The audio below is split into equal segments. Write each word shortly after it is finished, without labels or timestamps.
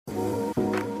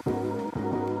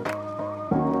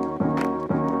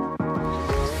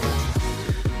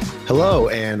Hello,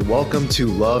 and welcome to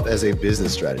Love as a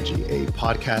Business Strategy, a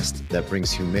podcast that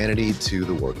brings humanity to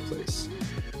the workplace.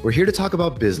 We're here to talk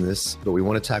about business, but we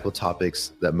want to tackle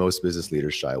topics that most business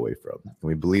leaders shy away from. And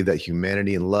we believe that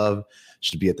humanity and love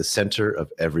should be at the center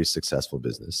of every successful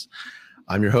business.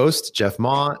 I'm your host, Jeff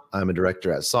Ma. I'm a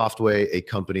director at Softway, a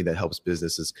company that helps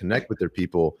businesses connect with their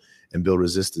people and build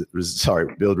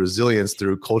resilience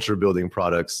through culture building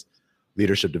products,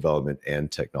 leadership development, and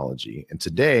technology. And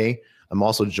today, I'm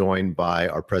also joined by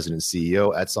our president and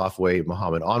CEO at Softway,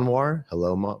 Mohammed Anwar.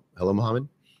 Hello, Mohammed.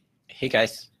 Hey,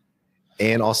 guys.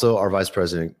 And also our vice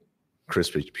president, Chris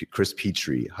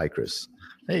Petrie. Hi, Chris.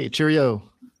 Hey, cheerio.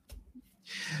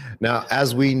 Now,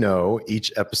 as we know,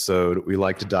 each episode, we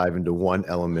like to dive into one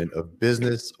element of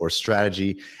business or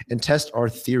strategy and test our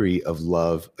theory of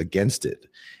love against it.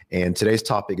 And today's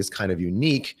topic is kind of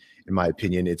unique, in my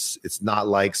opinion. It's not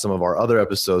like some of our other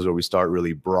episodes where we start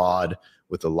really broad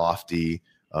with a lofty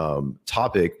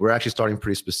topic. We're actually starting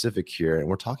pretty specific here, and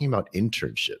we're talking about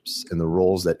internships and the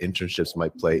roles that internships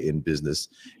might play in business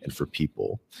and for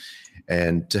people.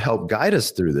 And to help guide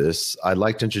us through this, I'd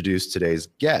like to introduce today's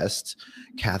guest,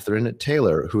 Catherine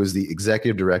Taylor, who is the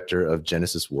executive director of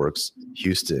Genesis Works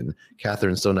Houston.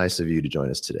 Catherine, so nice of you to join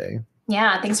us today.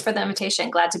 Yeah, thanks for the invitation.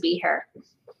 Glad to be here.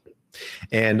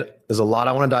 And there's a lot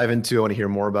I want to dive into. I want to hear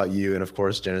more about you and, of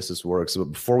course, Genesis Works.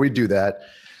 But before we do that,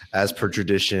 as per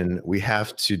tradition, we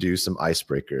have to do some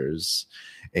icebreakers.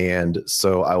 And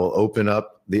so I will open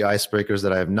up the icebreakers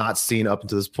that I have not seen up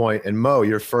until this point. And Mo,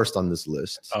 you're first on this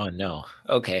list. Oh, no.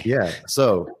 Okay. Yeah.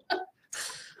 So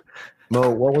Mo,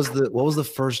 what was the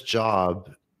first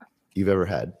job you've ever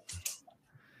had?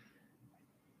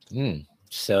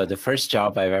 So the first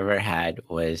job I've ever had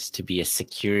was to be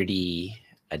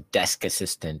a desk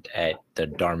assistant at the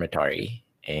dormitory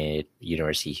at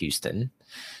University of Houston.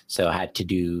 So I had to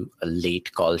do a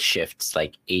late call shifts,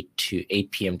 like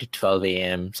 8 p.m. to 12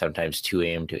 a.m., sometimes 2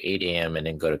 a.m. to 8 a.m., and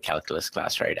then go to calculus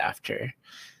class right after.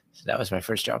 So that was my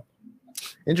first job.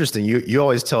 Interesting. You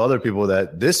always tell other people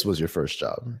that this was your first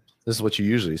job. This is what you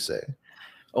usually say.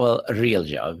 Well, a real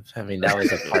job. I mean, that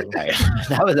was a part-time.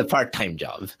 That was a part-time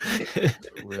job.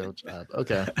 Real job.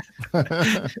 Okay.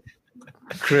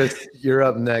 Chris, you're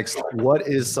up next. What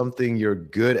is something you're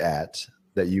good at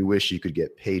that you wish you could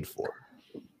get paid for?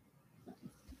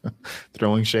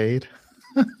 Throwing shade.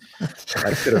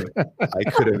 I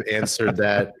could have answered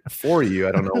that for you.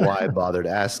 I don't know why I bothered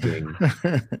asking.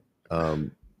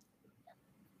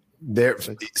 There,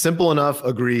 simple enough.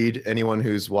 Agreed. Anyone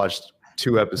who's watched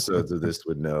 2 episodes of this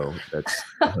would know that's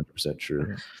 100%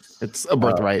 true. It's a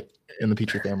birthright in the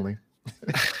Petrie family.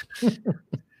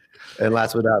 And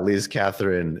last but not least,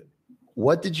 Catherine,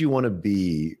 what did you want to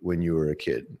be when you were a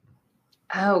kid?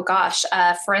 Oh, gosh.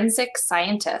 A forensic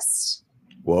scientist.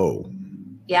 Whoa.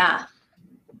 Yeah.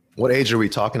 What age are we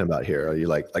talking about here? Are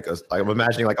you I'm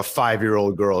imagining like a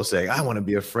 5-year-old girl saying, I want to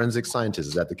be a forensic scientist.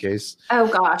 Is that the case? Oh,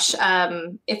 gosh.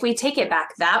 If we take it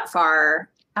back that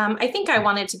far, I think I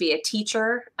wanted to be a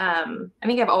teacher. I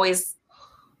think I've always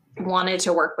wanted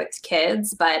to work with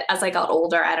kids, but as I got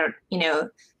older,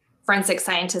 forensic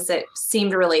scientists, it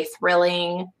seemed really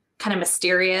thrilling, kind of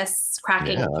mysterious,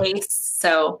 cracking a case.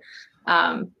 So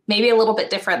maybe a little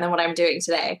bit different than what I'm doing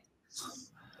today.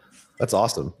 That's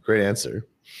awesome. Great answer.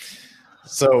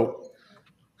 So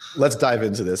let's dive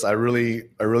into this. I really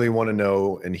want to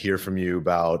know and hear from you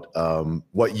about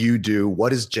what you do.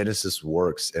 What is Genesis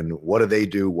Works and what do they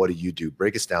do? What do you do?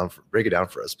 Break it down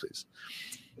for us, please.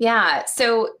 Yeah.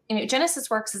 So,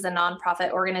 Genesis Works is a nonprofit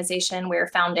organization. We were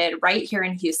founded right here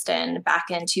in Houston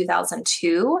back in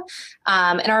 2002.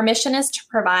 And our mission is to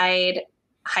provide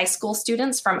high school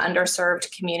students from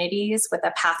underserved communities with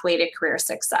a pathway to career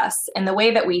success. And the way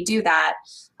that we do that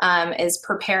is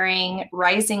preparing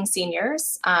rising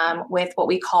seniors with what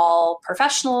we call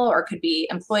professional or could be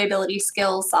employability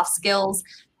skills, soft skills,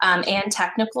 and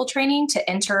technical training to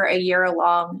enter a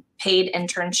year-long paid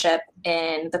internship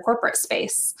in the corporate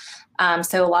space.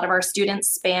 So a lot of our students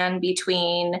span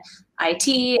between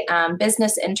IT,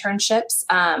 business internships.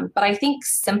 But I think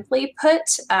simply put,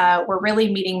 we're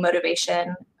really meeting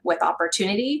motivation with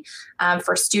opportunity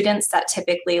for students that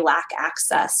typically lack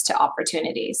access to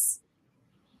opportunities.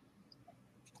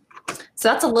 So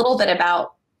that's a little bit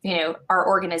about, our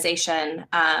organization.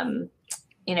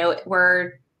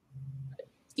 We're,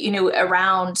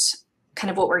 around kind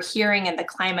of what we're hearing in the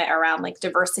climate around like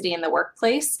diversity in the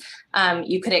workplace.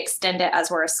 You could extend it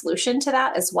as we're a solution to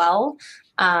that as well.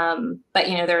 But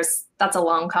that's a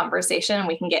long conversation and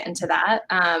we can get into that.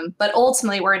 But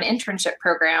ultimately we're an internship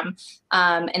program.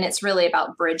 And it's really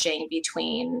about bridging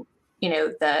between,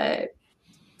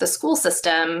 the the school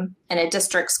system in a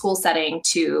district school setting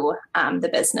to the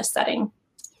business setting.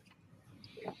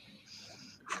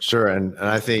 Sure. And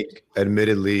I think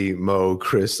admittedly, Mo,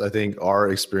 Chris, I think our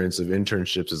experience of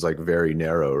internships is like very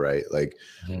narrow, right? Like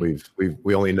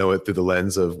we only know it through the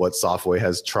lens of what Softway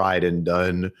has tried and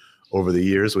done over the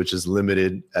years, which is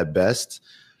limited at best.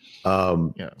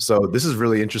 So this is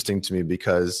really interesting to me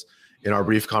because in our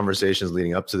brief conversations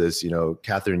leading up to this,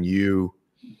 Catherine, you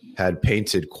had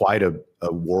painted quite a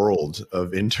world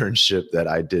of internship that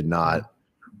I did not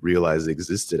realize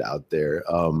existed out there.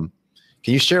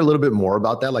 Can you share a little bit more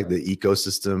about that, like the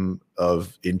ecosystem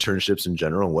of internships in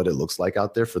general and what it looks like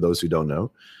out there for those who don't know?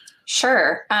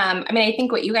 Sure. I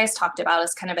think what you guys talked about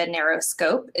is kind of a narrow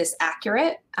scope is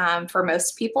accurate for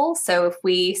most people. So if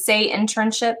we say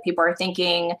internship, people are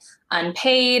thinking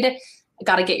unpaid,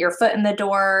 got to get your foot in the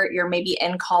door. You're maybe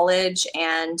in college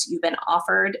and you've been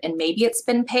offered and maybe it's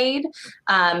been paid.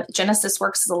 Genesis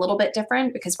Works is a little bit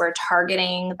different because we're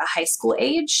targeting the high school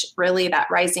age, really that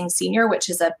rising senior, which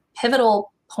is a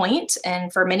pivotal point.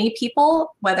 And for many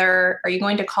people, whether are you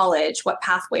going to college, what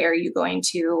pathway are you going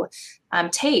to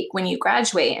take when you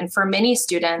graduate? And for many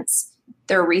students,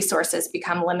 their resources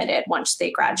become limited once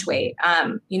they graduate.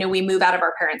 We move out of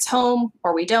our parents' home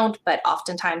or we don't, but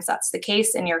oftentimes that's the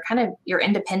case and you're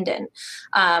independent.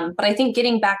 But I think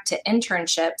getting back to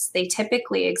internships, they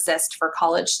typically exist for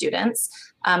college students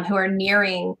who are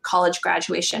nearing college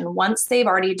graduation once they've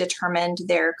already determined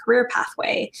their career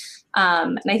pathway.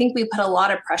 And I think we put a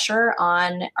lot of pressure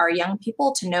on our young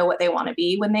people to know what they want to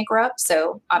be when they grow up.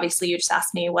 So obviously you just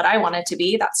asked me what I wanted to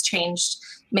be. That's changed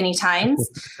many times.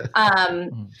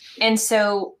 And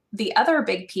so the other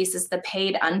big piece is the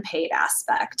paid, unpaid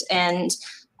aspect. And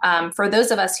for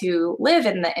those of us who live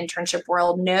in the internship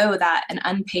world know that an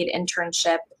unpaid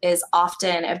internship is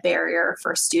often a barrier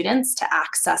for students to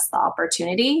access the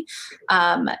opportunity.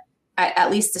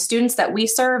 At least the students that we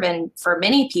serve, and for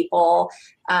many people,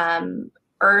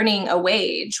 earning a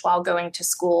wage while going to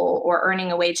school or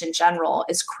earning a wage in general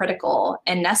is critical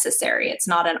and necessary. It's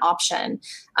not an option.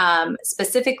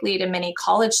 Specifically to many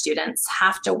college students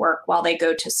have to work while they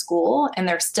go to school and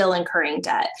they're still incurring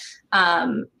debt.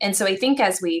 And so I think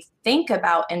as we think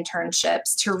about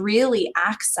internships to really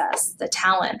access the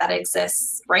talent that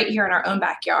exists right here in our own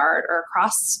backyard or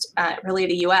across really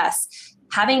the US,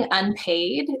 having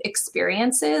unpaid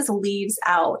experiences leaves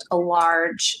out a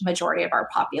large majority of our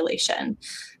population.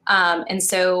 And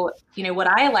so, what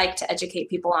I like to educate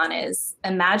people on is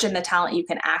imagine the talent you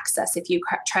can access if you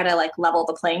try to level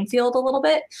the playing field a little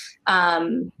bit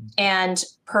and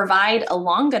provide a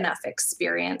long enough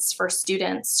experience for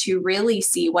students to really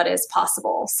see what is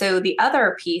possible. So the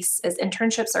other piece is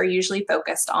internships are usually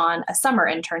focused on a summer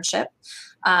internship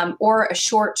or a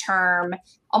short-term,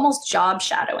 almost job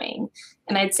shadowing.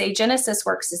 And I'd say Genesis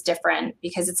Works is different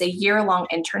because it's a year-long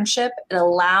internship. It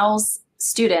allows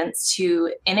students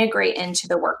to integrate into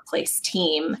the workplace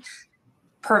team,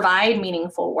 provide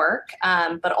meaningful work,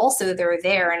 but also they're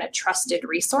there in a trusted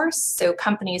resource. So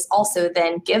companies also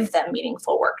then give them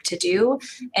meaningful work to do.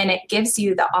 And it gives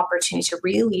you the opportunity to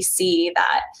really see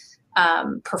that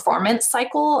performance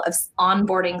cycle of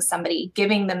onboarding somebody,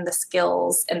 giving them the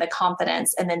skills and the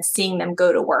confidence, and then seeing them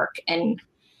go to work and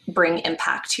bring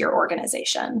impact to your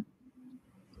organization.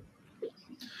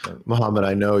 Mohammed,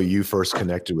 I know you first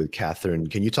connected with Catherine.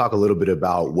 Can you talk a little bit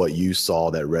about what you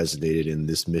saw that resonated in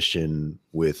this mission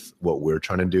with what we're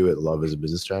trying to do at Love as a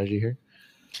Business Strategy here?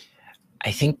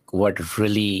 I think what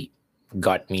really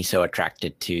got me so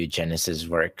attracted to Genesis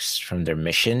Works from their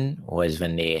mission was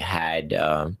when they had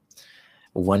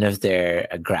one of their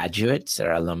graduates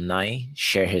or alumni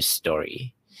share his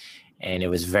story. And it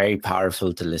was very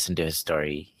powerful to listen to his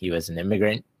story. He was an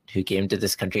immigrant who came to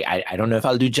this country. I don't know if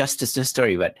I'll do justice to the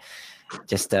story, but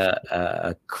just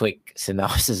a quick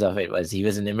synopsis of it was he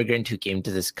was an immigrant who came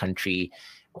to this country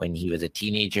when he was a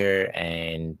teenager,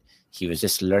 and he was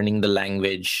just learning the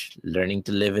language, learning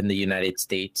to live in the United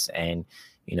States. And,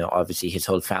 obviously his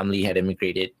whole family had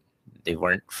immigrated. They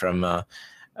weren't from a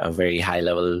very high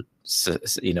level,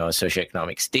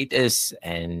 socioeconomic status.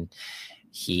 And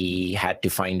he had to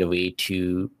find a way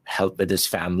to help with his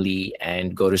family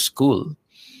and go to school.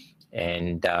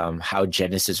 And how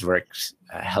Genesis Works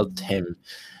helped him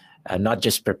not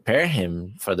just prepare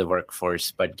him for the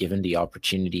workforce, but given the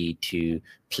opportunity to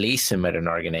place him at an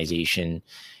organization,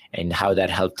 and how that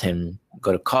helped him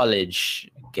go to college,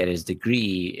 get his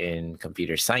degree in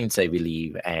computer science, I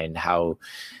believe, and how,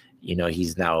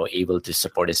 he's now able to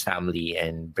support his family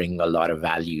and bring a lot of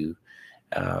value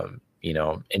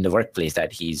in the workplace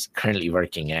that he's currently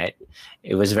working at.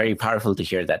 It was very powerful to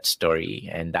hear that story.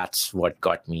 And that's what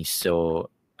got me so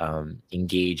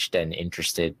engaged and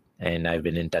interested. And I've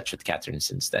been in touch with Catherine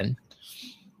since then.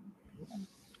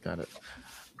 Got it.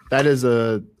 That is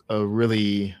a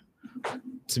really,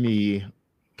 to me,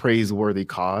 praiseworthy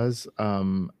cause.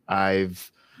 I'm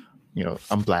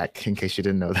Black, in case you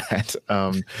didn't know that.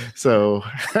 So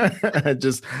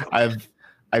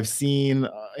I've seen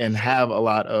and have a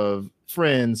lot of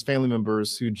friends, family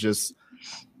members who just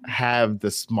have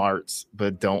the smarts,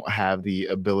 but don't have the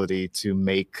ability to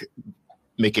make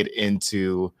it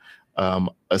into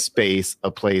a space,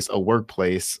 a place, a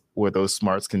workplace where those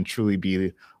smarts can truly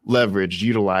be leveraged,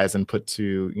 utilized, and put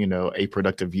to, a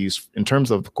productive use in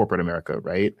terms of corporate America,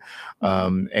 right?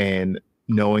 And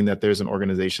knowing that there's an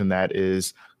organization that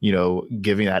is,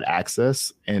 giving that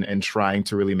access and trying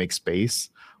to really make space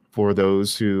for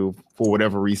those who, for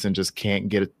whatever reason, just can't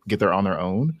get there on their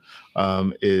own,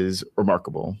 is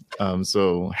remarkable.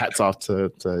 So hats off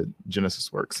to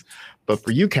Genesis Works. But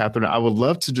for you, Catherine, I would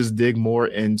love to just dig more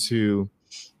into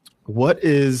what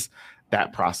is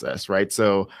that process, right?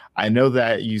 So I know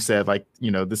that you said,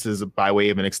 this is by way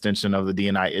of an extension of the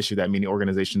D&I issue that many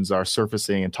organizations are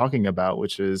surfacing and talking about,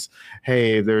 which is,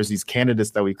 hey, there's these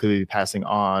candidates that we could be passing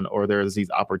on, or there's these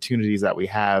opportunities that we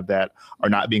have that are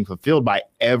not being fulfilled by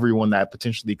everyone that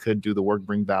potentially could do the work,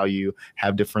 bring value,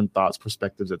 have different thoughts,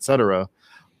 perspectives, et cetera.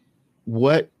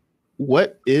 What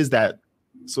is that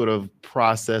sort of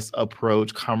process,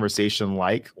 approach, conversation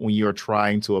like when you're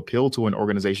trying to appeal to an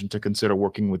organization to consider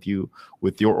working with you,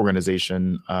 with your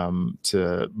organization,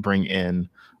 to bring in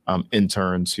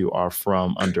interns who are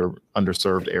from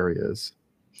underserved areas?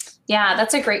 Yeah,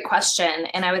 that's a great question.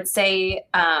 And I would say,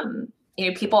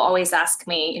 people always ask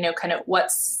me, kind of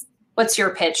what's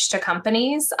your pitch to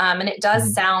companies? And it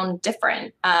does sound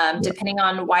different depending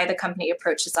on why the company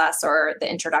approaches us or the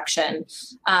introduction.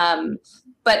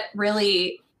 But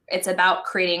really, it's about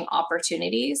creating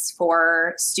opportunities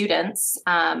for students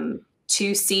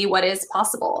to see what is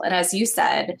possible. And as you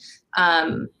said,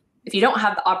 if you don't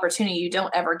have the opportunity, you don't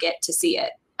ever get to see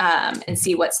it and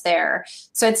see what's there.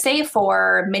 So I'd say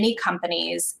for many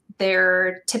companies,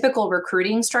 their typical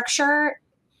recruiting structure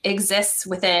exists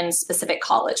within specific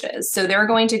colleges. So they're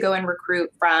going to go and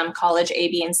recruit from college A,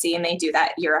 B, and C, and they do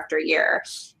that year after year.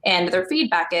 And their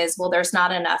feedback is, well, there's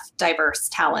not enough diverse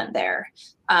talent there,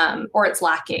 or it's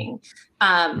lacking.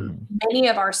 Many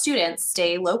of our students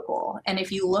stay local. And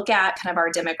if you look at kind of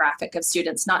our demographic of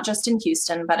students, not just in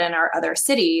Houston, but in our other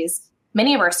cities,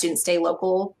 many of our students stay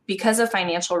local because of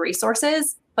financial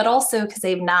resources, but also because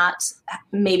they've not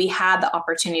maybe had the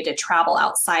opportunity to travel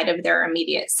outside of their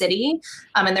immediate city.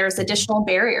 And there's additional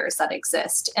barriers that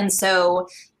exist. And so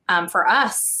for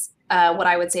us, what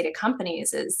I would say to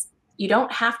companies is, you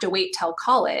don't have to wait till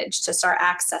college to start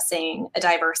accessing a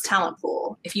diverse talent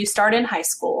pool. If you start in high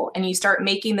school and you start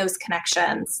making those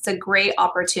connections, it's a great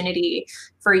opportunity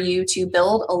for you to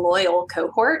build a loyal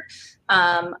cohort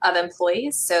of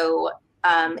employees. So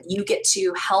you get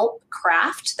to help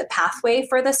craft the pathway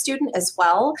for the student as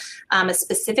well. A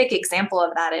specific example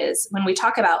of that is when we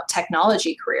talk about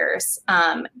technology careers,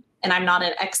 and I'm not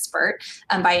an expert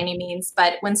by any means,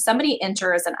 but when somebody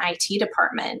enters an IT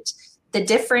department, the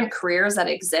different careers that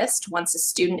exist once a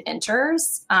student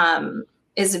enters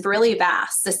is really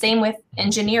vast. The same with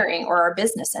engineering or our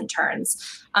business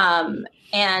interns.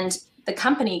 And the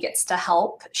company gets to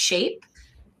help shape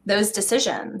those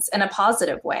decisions in a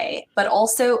positive way, but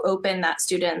also open that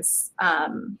student's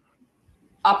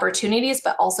opportunities,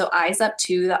 but also eyes up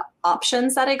to the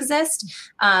options that exist.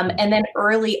 And then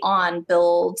early on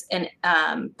build and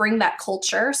bring that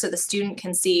culture so the student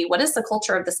can see, what is the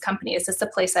culture of this company? Is this a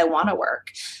place I want to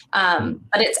work?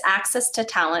 But it's access to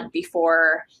talent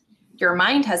before your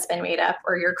mind has been made up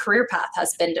or your career path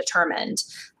has been determined.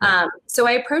 So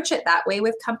I approach it that way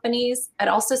with companies. I'd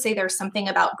also say there's something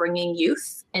about bringing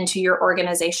youth into your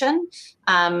organization.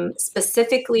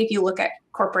 Specifically, if you look at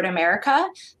corporate America,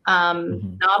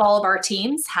 not all of our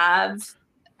teams have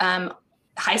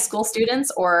high school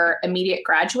students or immediate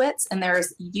graduates, and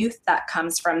there's youth that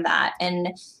comes from that and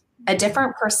a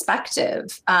different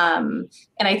perspective. And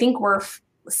I think we're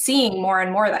seeing more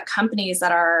and more that companies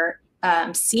that are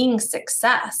seeing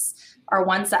success are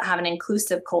ones that have an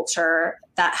inclusive culture,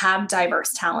 that have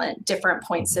diverse talent, different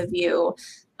points of view.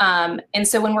 And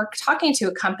so when we're talking to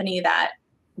a company that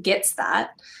gets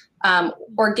that,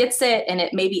 or gets it and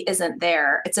it maybe isn't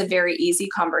there, it's a very easy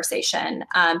conversation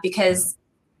because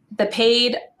the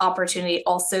paid opportunity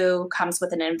also comes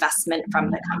with an investment from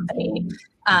the company.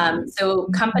 So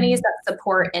companies that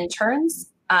support interns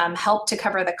help to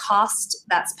cover the cost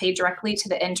that's paid directly to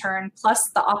the intern, plus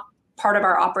the part of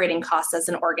our operating costs as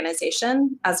an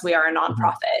organization, as we are a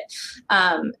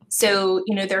nonprofit. So,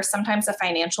 there's sometimes a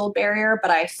financial barrier,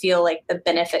 but I feel like the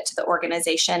benefit to the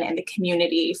organization and the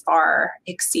community far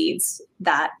exceeds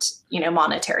that,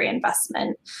 monetary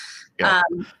investment. Yeah.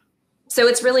 So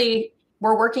it's really,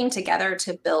 we're working together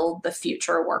to build the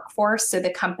future workforce. So the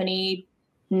company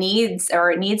needs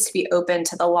to be open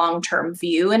to the long-term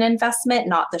view and investment,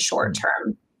 not the short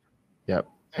term. Yep.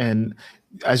 And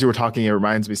as you were talking, it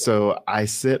reminds me. So I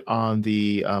sit on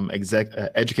the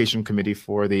education committee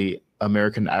for the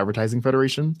American Advertising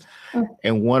Federation.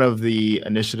 And one of the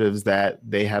initiatives that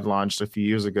they had launched a few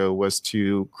years ago was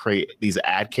to create these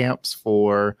ad camps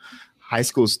for high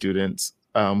school students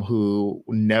who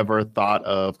never thought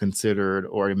of, considered,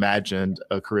 or imagined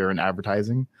a career in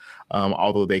advertising.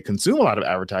 Although they consume a lot of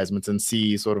advertisements and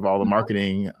see sort of all the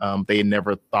marketing, they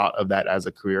never thought of that as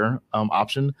a career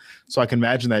option. So I can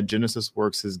imagine that Genesis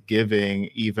Works is giving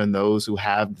even those who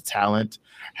have the talent,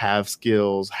 have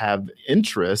skills, have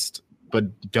interest,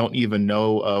 but don't even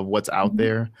know of what's out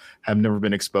there, have never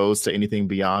been exposed to anything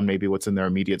beyond maybe what's in their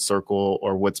immediate circle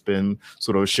or what's been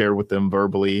sort of shared with them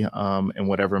verbally in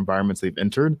whatever environments they've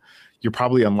entered. You're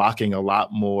probably unlocking a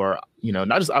lot more,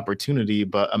 not just opportunity,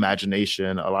 but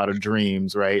imagination, a lot of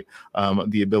dreams, right?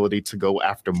 The ability to go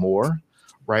after more,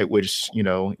 right? Which,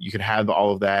 you can have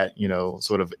all of that,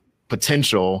 sort of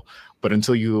potential, but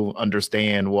until you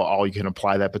understand what all you can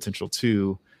apply that potential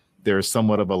to, there's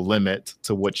somewhat of a limit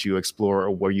to what you explore or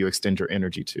where you extend your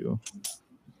energy to.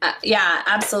 Yeah,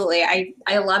 absolutely.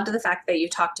 I loved the fact that you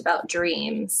talked about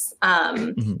dreams,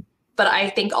 but I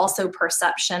think also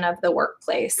perception of the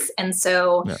workplace. And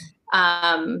so,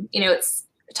 it's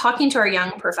talking to our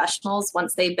young professionals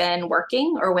once they've been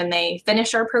working or when they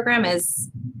finish our program is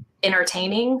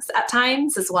entertaining at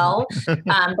times as well.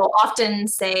 They'll often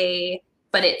say,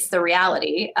 but it's the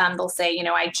reality. They'll say,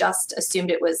 I just assumed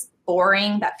it was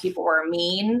boring, that people were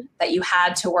mean, that you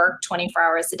had to work 24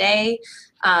 hours a day,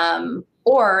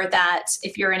 or that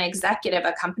if you're an executive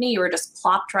of a company, you were just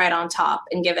plopped right on top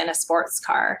and given a sports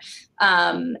car.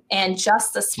 And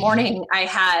just this morning, I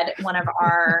had one of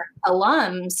our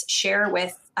alums share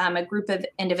with a group of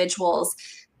individuals,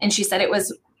 and she said it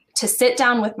was to sit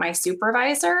down with my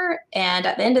supervisor. And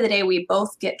at the end of the day, we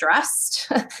both get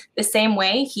dressed the same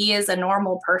way. He is a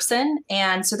normal person.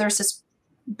 And so there's this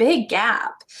big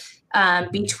gap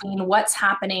between what's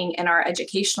happening in our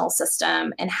educational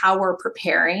system and how we're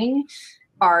preparing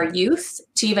our youth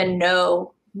to even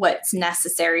know what's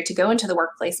necessary to go into the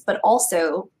workplace, but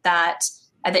also that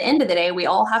at the end of the day, we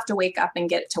all have to wake up and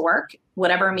get to work,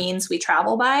 whatever means we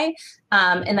travel by,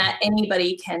 and that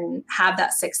anybody can have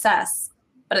that success.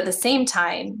 But at the same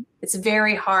time, it's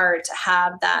very hard to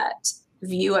have that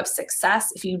view of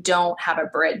success if you don't have a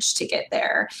bridge to get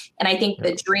there. And I think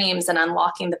the dreams and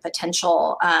unlocking the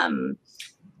potential,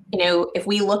 if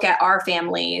we look at our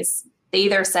families, they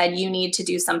either said you need to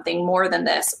do something more than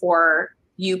this, or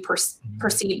you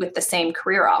proceed with the same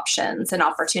career options and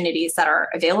opportunities that are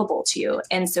available to you.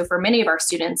 And so for many of our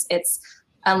students, it's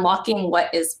unlocking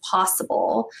what is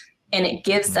possible, and it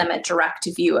gives them a direct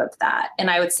view of that.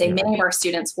 And I would say many of our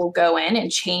students will go in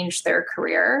and change their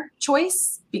career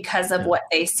choice because of what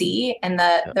they see and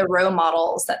the role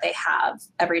models that they have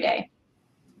every day.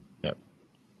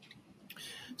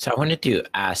 So I wanted to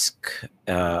ask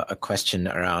a question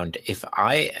around, if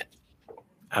I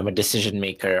am a decision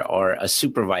maker or a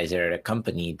supervisor at a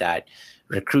company that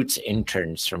recruits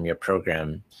interns from your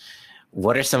program,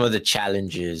 what are some of the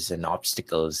challenges and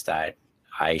obstacles that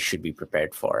I should be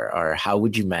prepared for? Or how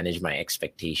would you manage my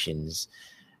expectations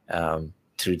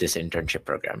through this internship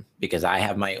program? Because I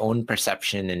have my own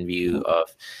perception and view of,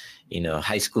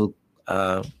 high school,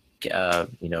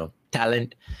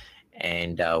 talent.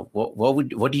 And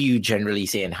what do you generally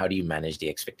say, and how do you manage the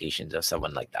expectations of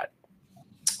someone like that?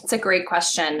 It's a great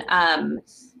question.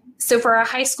 So for a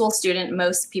high school student,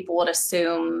 most people would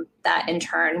assume that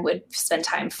intern would spend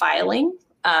time filing,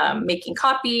 making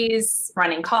copies,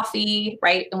 running coffee,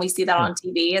 right? And we see that on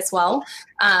TV as well.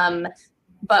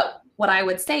 But what I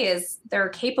would say is they're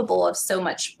capable of so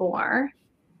much more,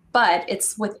 but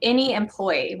it's with any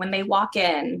employee, when they walk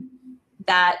in,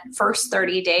 that first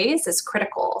 30 days is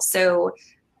critical. So,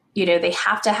 they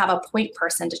have to have a point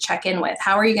person to check in with.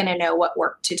 How are you going to know what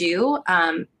work to do?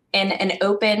 In an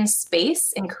open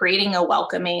space and creating a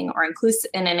welcoming or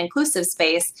an inclusive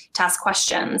space to ask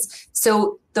questions.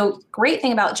 So the great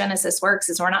thing about Genesis Works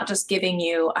is we're not just giving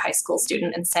you a high school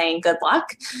student and saying good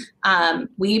luck.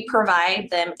 We provide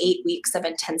them 8 weeks of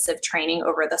intensive training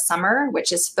over the summer,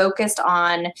 which is focused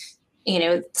on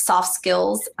soft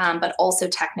skills, but also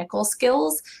technical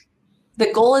skills.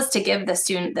 the goal is to give the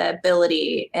student the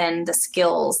ability and the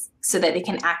skills so that they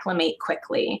can acclimate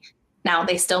quickly. Now,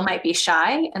 they still might be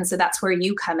shy, and so that's where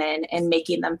you come in and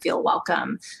making them feel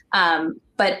welcome.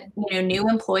 But new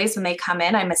employees, when they come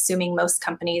in, I'm assuming most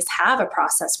companies have a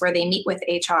process where they meet with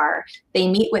HR, they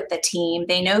meet with the team,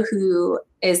 they know who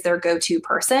is their go-to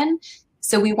person.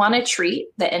 So we want to treat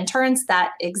the interns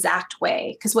that exact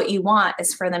way, because what you want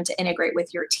is for them to integrate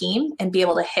with your team and be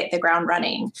able to hit the ground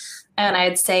running. And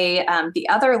I'd say the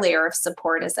other layer of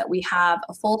support is that we have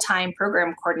a full-time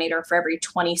program coordinator for every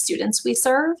 20 students we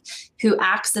serve, who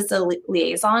acts as a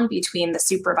liaison between the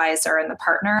supervisor and the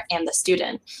partner and the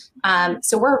student.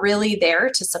 So we're really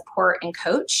there to support and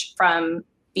coach from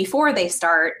before they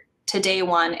start to day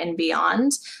one and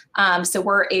beyond. So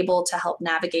we're able to help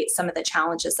navigate some of the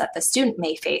challenges that the student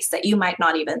may face that you might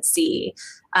not even see.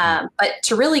 But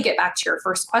to really get back to your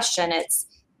first question, it's,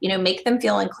 make them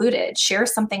feel included, share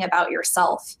something about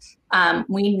yourself.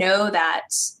 We know that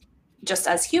just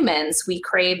as humans, we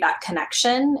crave that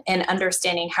connection and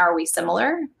understanding how are we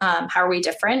similar, how are we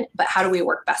different, but how do we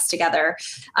work best together?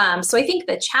 So I think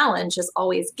the challenge is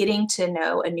always getting to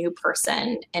know a new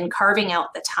person and carving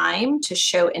out the time to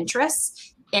show interest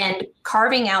and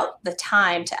carving out the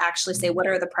time to actually say, what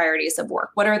are the priorities of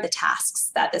work? What are the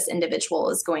tasks that this individual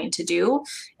is going to do?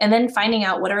 And then finding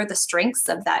out what are the strengths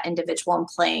of that individual and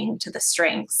playing to the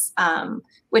strengths,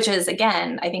 which is,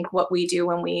 again, I think what we do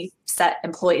when we set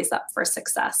employees up for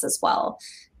success as well.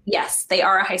 Yes, they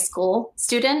are a high school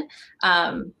student.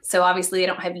 So obviously they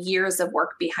don't have years of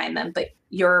work behind them, but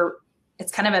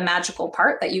it's kind of a magical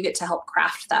part that you get to help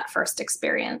craft that first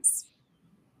experience.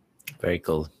 Very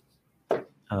cool.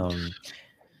 Go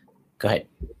ahead.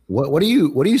 What do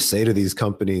you say to these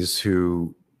companies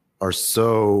who are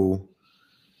so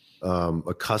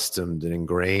accustomed and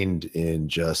ingrained in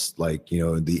just like,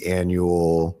 the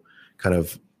annual kind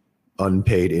of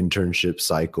unpaid internship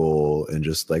cycle and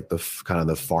just like the kind of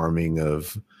the farming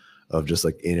of just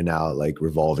like in and out, like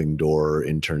revolving door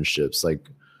internships? Like,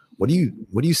 what do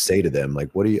you say to them?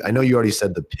 Like, I know you already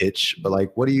said the pitch, but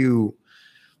like,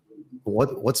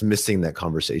 what's missing that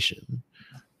conversation?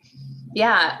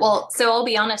 Yeah, well, so I'll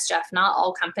be honest, Jeff, not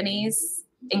all companies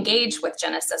engage with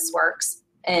Genesis Works,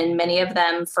 and many of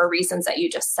them for reasons that you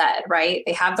just said, right?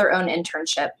 They have their own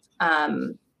internship,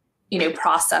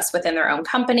 process within their own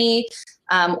company,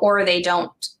 or they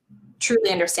don't truly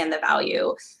understand the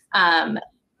value.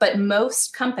 But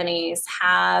most companies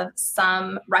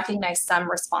recognize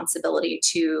some responsibility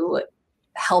to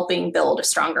helping build a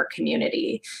stronger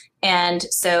community. And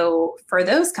so for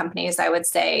those companies, I would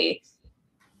say,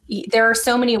 there are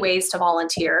so many ways to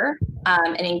volunteer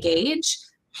and engage,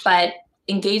 but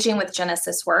engaging with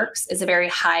Genesis Works is a very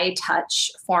high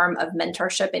touch form of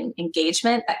mentorship and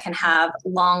engagement that can have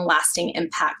long lasting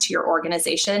impact to your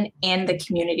organization and the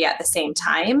community at the same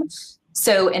time.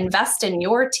 So invest in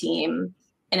your team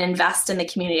and invest in the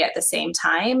community at the same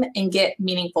time and get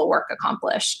meaningful work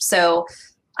accomplished. So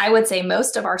I would say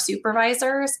most of our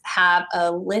supervisors have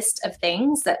a list of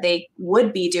things that they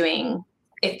would be doing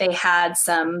if they had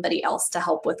somebody else to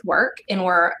help with work, and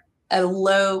we're a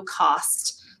low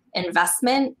cost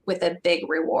investment with a big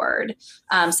reward.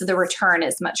 So the return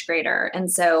is much greater.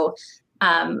 And so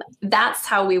that's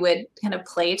how we would kind of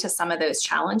play to some of those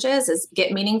challenges, is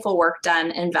get meaningful work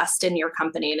done, invest in your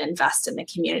company, and invest in the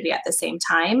community at the same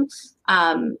time.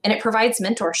 And it provides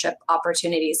mentorship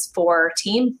opportunities for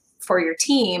your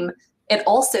team. It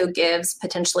also gives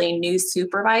potentially new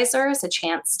supervisors a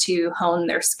chance to hone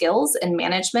their skills in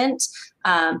management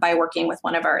by working with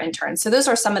one of our interns. So those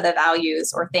are some of the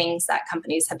values or things that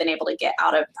companies have been able to get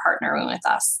out of partnering with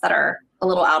us that are a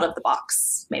little out of the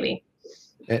box, maybe.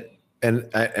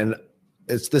 And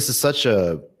this is such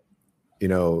a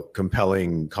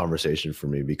compelling conversation for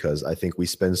me, because I think we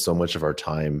spend so much of our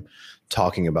time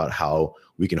talking about how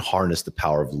we can harness the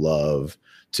power of love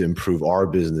to improve our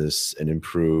business and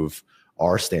improve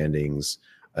our standings.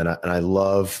 And I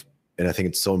love, and I think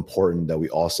it's so important that we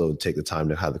also take the time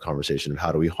to have the conversation of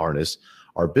how do we harness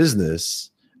our business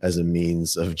as a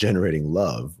means of generating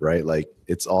love, right? Like,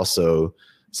 it's also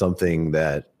something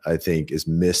that I think is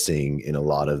missing in a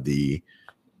lot of the,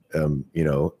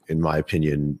 in my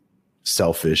opinion,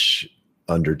 selfish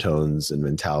undertones and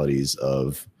mentalities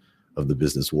of the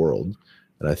business world.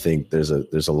 And I think there's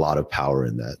a lot of power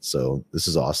in that. So this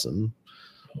is awesome.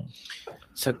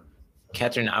 So,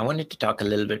 Catherine, I wanted to talk a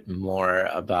little bit more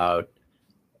about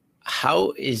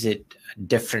how is it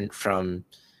different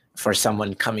for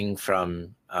someone coming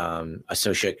from a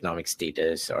socioeconomic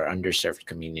status or underserved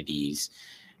communities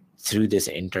through this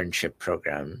internship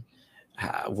program.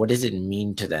 What does it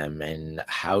mean to them, and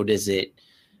how does it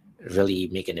really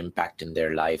make an impact in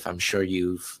their life. I'm sure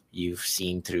you've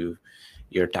seen through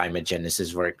your time at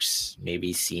Genesis Works,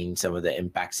 maybe seen some of the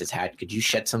impacts it's had. Could you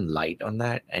shed some light on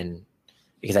that? And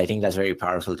because I think that's very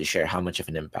powerful to share how much of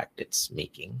an impact it's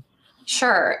making.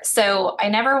 Sure. So I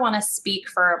never want to speak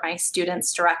for my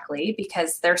students directly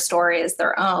because their story is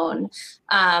their own.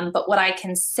 But what I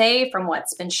can say from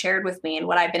what's been shared with me and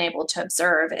what I've been able to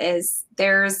observe is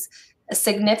there's a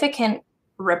significant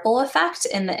ripple effect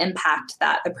in the impact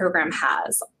that the program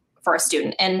has for a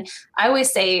student. And I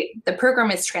always say the program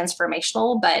is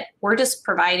transformational, but we're just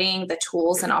providing the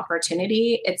tools and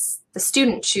opportunity. It's the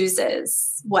student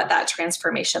chooses what that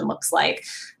transformation looks like.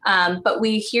 But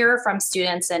we hear from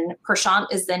students, and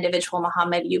Prashant is the individual,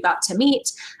 Muhammad, you got to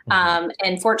meet.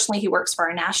 And fortunately, he works for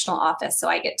our national office, so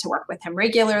I get to work with him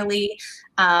regularly.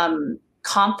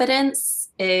 Confidence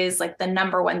is like the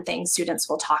number one thing students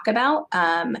will talk about.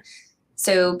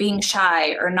 So being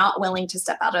shy or not willing to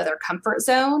step out of their comfort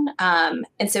zone.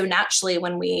 And so naturally,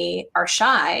 when we are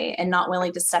shy and not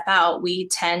willing to step out, we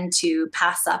tend to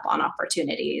pass up on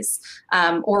opportunities,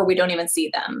 or we don't even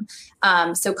see them.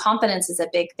 So confidence is a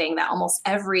big thing that almost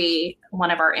every one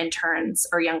of our interns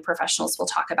or young professionals will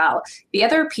talk about. The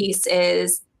other piece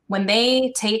is when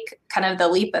they take kind of the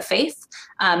leap of faith.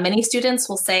 Many students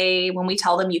will say, when we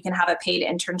tell them you can have a paid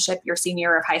internship your senior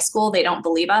year of high school, they don't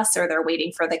believe us or they're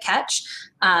waiting for the catch.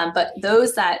 But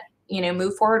those that,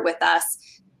 move forward with us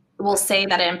will say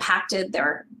that it impacted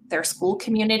their school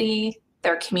community,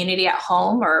 their community at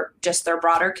home, or just their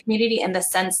broader community, in the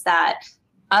sense that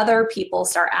other people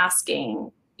start asking,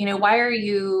 why are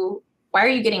you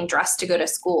getting dressed to go to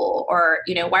school? Or,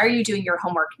 why are you doing your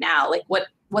homework now? Like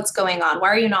what's going on? Why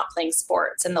are you not playing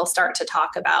sports? And they'll start to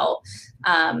talk about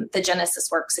the Genesis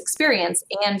Works experience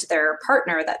and their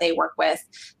partner that they work with.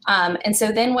 And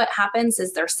so then what happens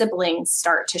is their siblings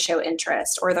start to show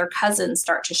interest, or their cousins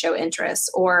start to show interest,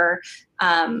 or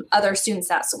other students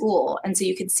at school. And so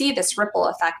you can see this ripple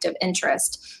effect of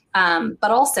interest.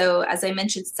 But also, as I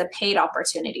mentioned, it's a paid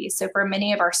opportunity. So for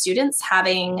many of our students,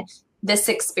 having this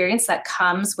experience that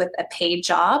comes with a paid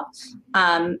job,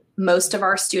 most of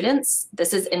our students,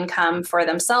 this is income for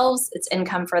themselves, it's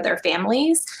income for their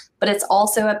families, but it's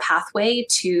also a pathway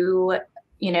to,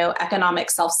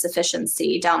 economic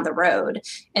self-sufficiency down the road.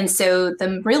 And so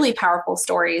the really powerful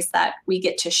stories that we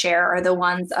get to share are the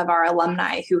ones of our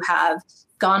alumni who have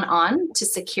gone on to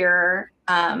secure,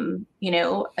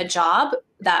 a job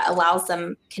that allows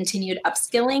them continued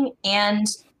upskilling and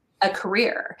a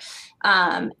career.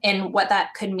 And what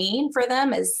that could mean for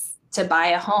them is to buy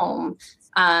a home,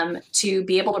 to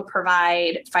be able to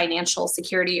provide financial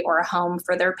security or a home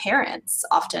for their parents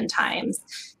oftentimes.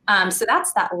 So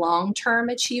that's that long-term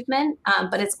achievement,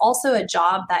 but it's also a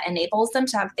job that enables them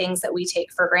to have things that we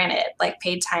take for granted, like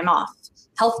paid time off,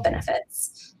 health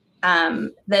benefits,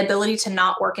 the ability to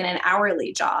not work in an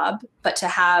hourly job, but to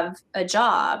have a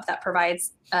job that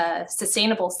provides a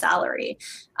sustainable salary.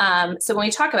 So when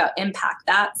we talk about impact,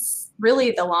 that's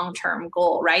really the long-term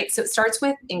goal, right? So it starts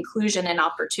with inclusion and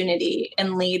opportunity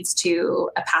and leads to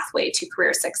a pathway to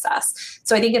career success.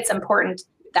 So I think it's important,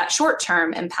 that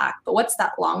short-term impact, but what's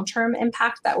that long-term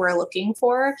impact that we're looking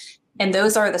for? And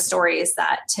those are the stories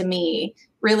that, to me,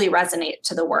 really resonate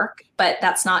to the work, but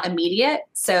that's not immediate.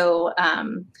 So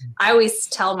I always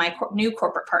tell my new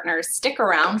corporate partners, stick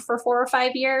around for 4 or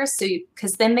 5 years,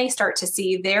 because then they start to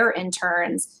see their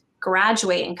interns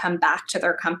graduate and come back to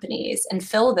their companies and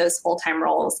fill those full-time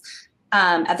roles.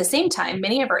 At the same time,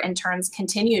 many of our interns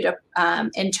continue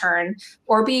to intern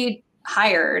or be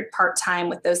hired part-time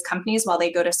with those companies while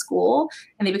they go to school,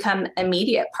 and they become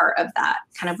immediate part of that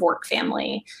kind of work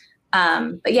family.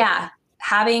 But yeah,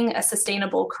 having a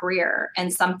sustainable career,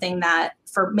 and something that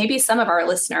for maybe some of our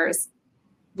listeners,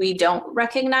 we don't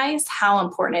recognize how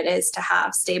important it is to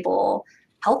have stable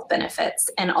health benefits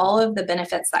and all of the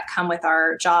benefits that come with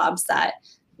our jobs, that,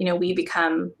 we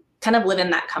become kind of live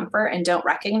in that comfort and don't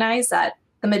recognize that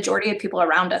the majority of people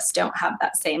around us don't have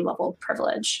that same level of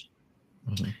privilege.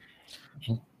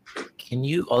 Mm-hmm. Can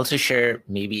you also share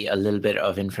maybe a little bit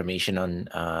of information on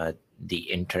the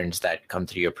interns that come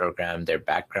through your program, their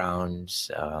backgrounds,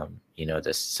 the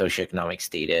socioeconomic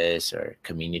status or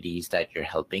communities that you're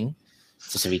helping,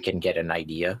 so we can get an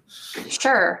idea?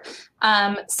 Sure.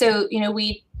 So,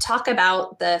 we talk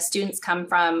about the students come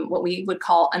from what we would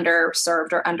call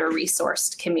underserved or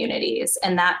under-resourced communities.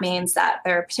 And that means that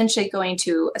they're potentially going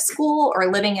to a school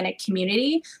or living in a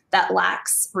community that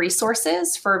lacks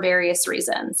resources for various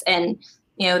reasons. And,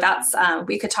 that's,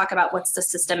 we could talk about what's the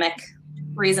systemic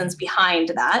reasons behind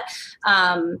that.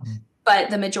 But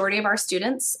the majority of our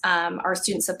students are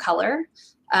students of color.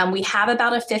 We have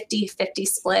about a 50-50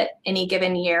 split any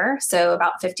given year. So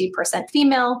about 50%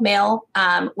 female, male,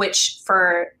 which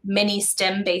for many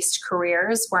STEM-based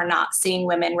careers, we're not seeing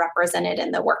women represented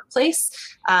in the workplace.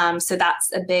 So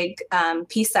that's a big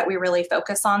piece that we really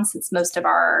focus on, since most of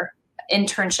our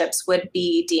internships would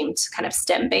be deemed kind of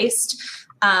STEM-based.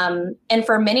 And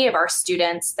for many of our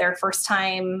students, they're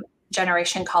first-time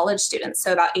generation college students,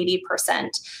 so about 80%,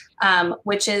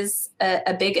 which is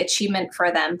a big achievement for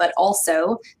them. But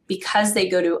also, because they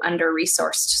go to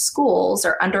under-resourced schools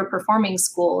or underperforming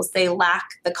schools, they lack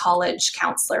the college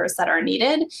counselors that are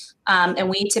needed. And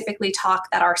we typically talk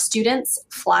that our students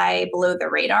fly below the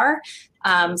radar.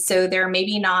 So they're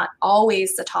maybe not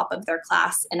always the top of their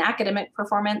class in academic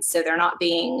performance, so they're not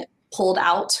being pulled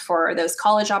out for those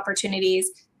college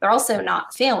opportunities. They're also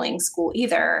not failing school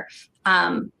either.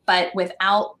 But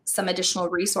without some additional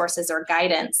resources or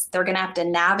guidance, they're going to have to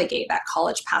navigate that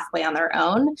college pathway on their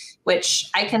own, which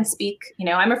I can speak,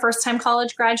 I'm a first-time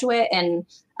college graduate, and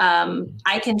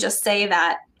I can just say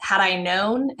that had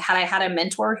I had a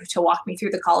mentor to walk me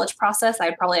through the college process,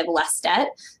 I'd probably have less debt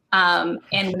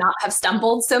and not have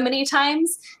stumbled so many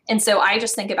times. And so I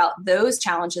just think about those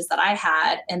challenges that I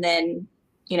had, and then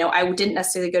I didn't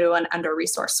necessarily go to an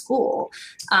under-resourced school.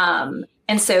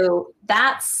 And so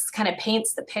that's kind of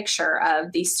paints the picture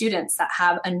of these students that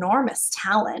have enormous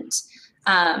talent,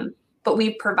 but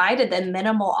we've provided them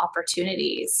minimal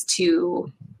opportunities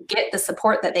to get the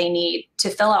support that they need to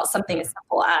fill out something as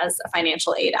simple as a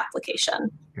financial aid application.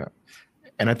 Yeah.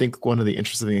 And I think one of the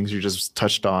interesting things you just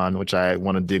touched on, which I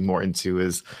want to dig more into,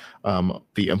 is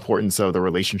the importance of the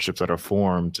relationships that are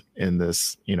formed in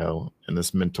this, in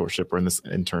this mentorship or in this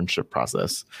internship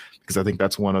process. Because I think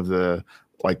that's one of the,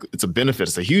 it's a benefit.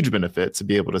 It's a huge benefit to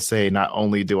be able to say, not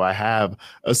only do I have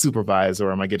a supervisor,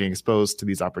 or am I getting exposed to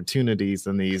these opportunities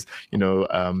and these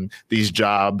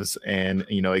jobs and,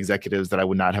 executives that I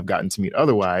would not have gotten to meet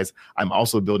otherwise, I'm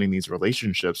also building these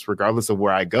relationships. Regardless of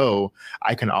where I go,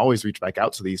 I can always reach back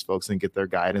out to these folks and get their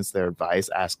guidance, their advice,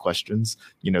 ask questions,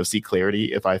 seek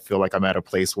clarity. If I feel like I'm at a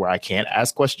place where I can't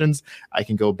ask questions, I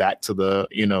can go back to the,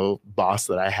 boss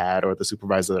that I had or the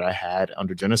supervisor that I had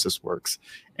under Genesis Works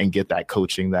and get that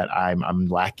coaching that I'm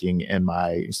lacking in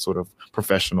my sort of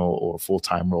professional or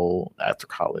full-time role after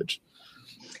college.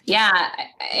 Yeah.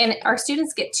 And our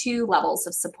students get two levels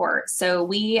of support. So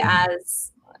we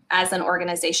as an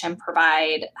organization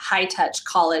provide high-touch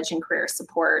college and career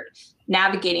support,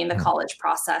 navigating the college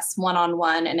process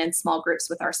one-on-one and in small groups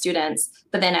with our students.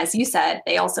 But then, as you said,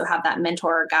 they also have that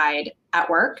mentor or guide at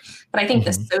work. But I think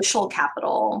the social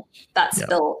capital that's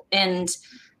built, and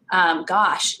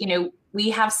we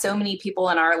have so many people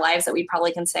in our lives that we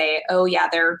probably can say, oh yeah,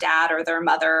 their dad or their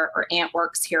mother or aunt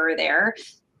works here or there.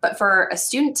 But for a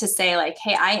student to say like,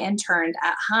 hey, I interned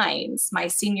at Heinz my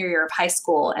senior year of high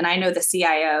school, and I know the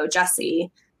CIO,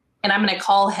 Jesse, and I'm going to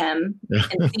call him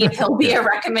and see if he'll be a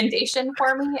recommendation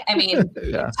for me. I mean,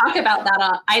 talk about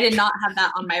that. I did not have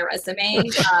that on my resume,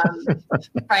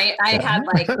 right? I had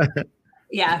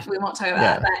we won't talk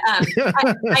about that.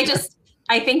 But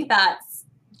I think that's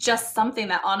just something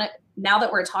that now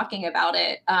that we're talking about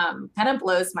it, kind of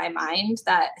blows my mind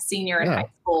that a senior in high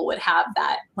school would have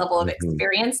that level of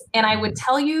experience. And I would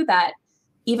tell you that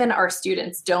even our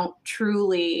students don't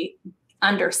truly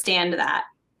understand that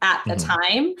at the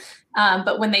time.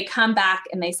 But when they come back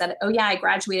and they said, oh yeah, I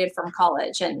graduated from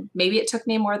college, and maybe it took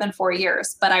me more than 4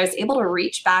 years, but I was able to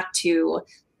reach back to,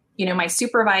 my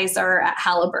supervisor at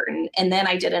Halliburton. And then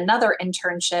I did another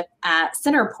internship at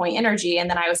CenterPoint Energy. And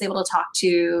then I was able to talk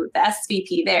to the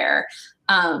SVP there.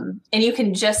 And you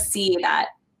can just see that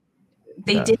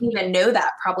they didn't even know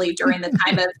that probably during the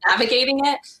time of navigating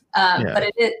it.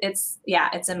 But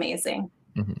it's amazing.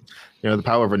 Mm-hmm. The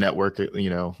power of a network,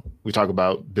 we talk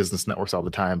about business networks all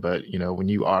the time, but, when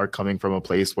you are coming from a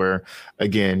place where,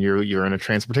 again, you're in a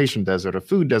transportation desert, a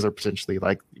food desert, potentially,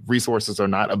 like resources are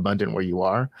not abundant where you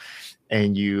are,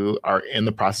 and you are in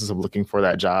the process of looking for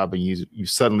that job, and you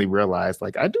suddenly realize,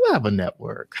 like, I do have a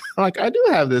network, like I do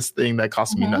have this thing that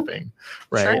costs me nothing,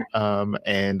 right? Sure.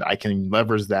 And I can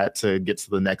leverage that to get to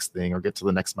the next thing or get to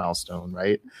the next milestone,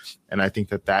 right? And I think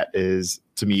that is,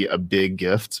 to me, a big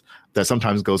gift that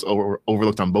sometimes goes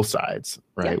overlooked on both sides,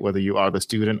 right? Yeah. Whether you are the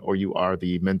student or you are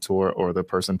the mentor or the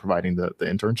person providing the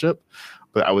internship.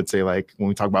 But I would say, like, when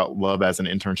we talk about love as an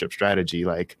internship strategy,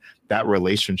 like that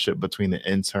relationship between the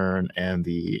intern and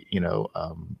the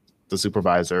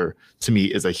supervisor, to me,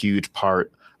 is a huge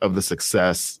part of the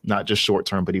success, not just short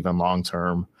term, but even long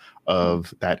term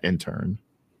of that intern.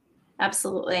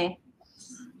 Absolutely.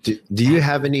 Do you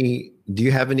have any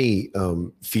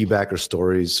feedback or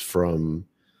stories from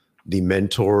the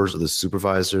mentors or the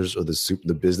supervisors or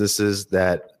the businesses,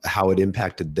 that how it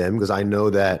impacted them? Because I know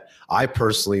that I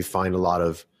personally find a lot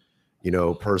of,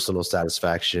 personal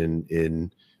satisfaction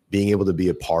in being able to be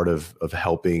a part of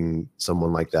helping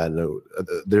someone like that. And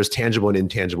there's tangible and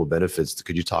intangible benefits.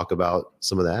 Could you talk about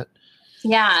some of that?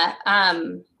 Yeah.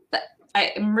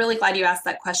 I'm really glad you asked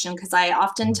that question, because I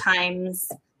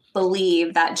oftentimes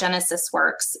believe that Genesis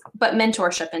Works, but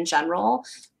mentorship in general,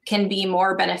 can be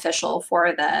more beneficial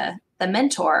for the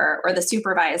mentor or the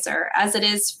supervisor as it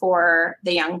is for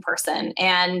the young person.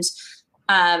 And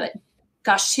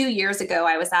 2 years ago,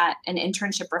 I was at an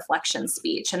internship reflection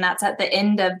speech, and that's at the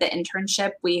end of the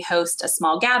internship. We host a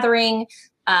small gathering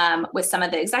with some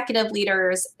of the executive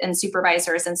leaders and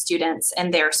supervisors and students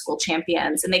and their school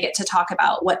champions, and they get to talk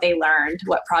about what they learned,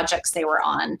 what projects they were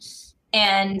on.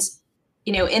 And,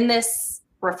 in this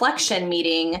reflection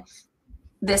meeting,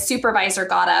 the supervisor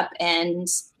got up and,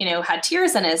 had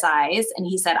tears in his eyes. And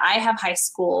he said, I have high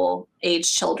school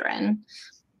age children,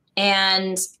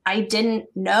 and I didn't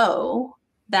know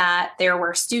that there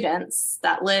were students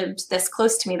that lived this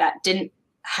close to me that didn't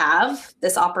have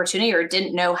this opportunity or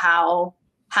didn't know how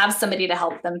have somebody to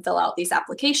help them fill out these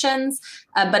applications.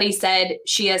 But he said,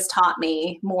 she has taught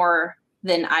me more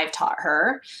than I've taught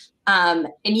her. And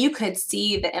you could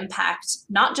see the impact,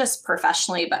 not just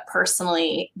professionally, but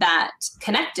personally, that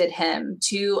connected him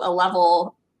to a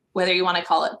level, whether you want to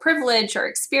call it privilege or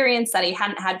experience, that he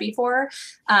hadn't had before.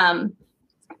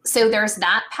 So there's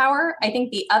that power. I think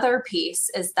the other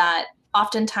piece is that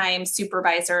oftentimes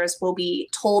supervisors will be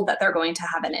told that they're going to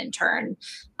have an intern,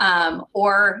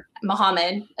 or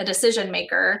Mohammed, a decision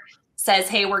maker, says,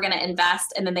 hey, we're going to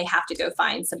invest, and then they have to go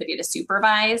find somebody to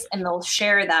supervise, and they'll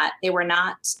share that they were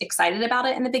not excited about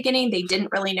it in the beginning. They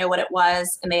didn't really know what it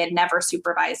was, and they had never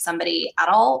supervised somebody at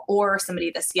all or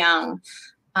somebody this young,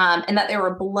 and that they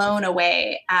were blown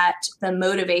away at the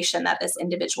motivation that this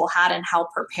individual had and how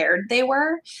prepared they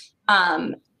were.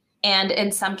 And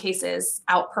in some cases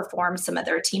outperform some of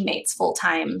their teammates,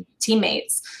 full-time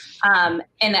teammates. And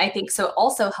I think so it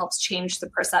also helps change the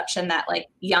perception that like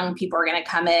young people are going to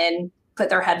come in, put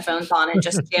their headphones on and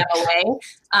just jam away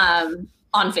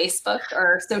on Facebook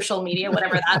or social media,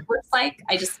 whatever that looks like.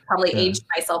 I just probably aged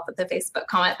myself with the Facebook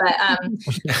comment, but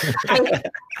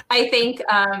I think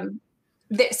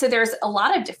so there's a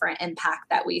lot of different impact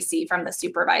that we see from the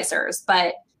supervisors,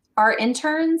 but our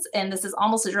interns, and this is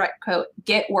almost a direct quote,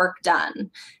 get work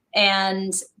done.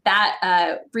 And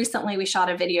that recently we shot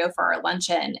a video for our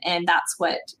luncheon, and that's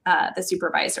what the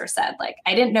supervisor said. Like,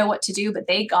 I didn't know what to do, but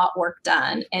they got work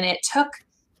done, and it took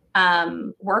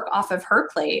work off of her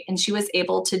plate, and she was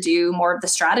able to do more of the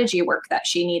strategy work that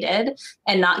she needed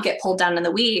and not get pulled down in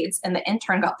the weeds. And the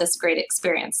intern got this great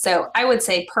experience. So I would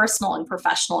say personal and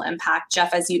professional impact,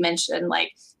 Jeff, as you mentioned,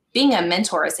 like being a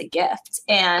mentor is a gift.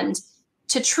 And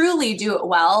to truly do it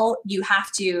well, you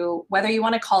have to, whether you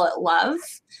want to call it love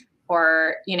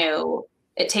or,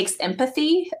 it takes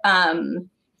empathy, and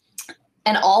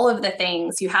all of the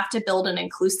things. You have to build an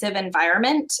inclusive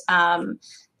environment. And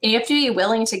you have to be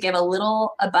willing to give a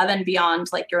little above and beyond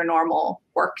like your normal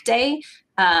work day.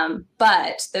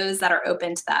 But those that are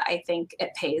open to that, I think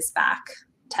it pays back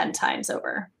 10 times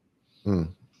over.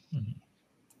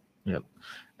 Yep.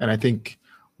 And I think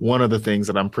one of the things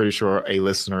that I'm pretty sure a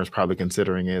listener is probably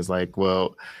considering is like,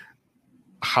 well,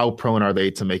 how prone are they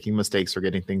to making mistakes or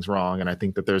getting things wrong? And I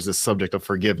think that there's this subject of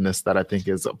forgiveness that I think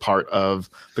is a part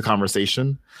of the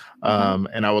conversation.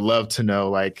 And I would love to know,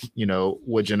 like,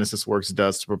 what Genesis Works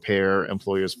does to prepare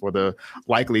employers for the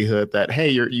likelihood that,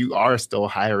 hey, you are still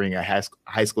hiring a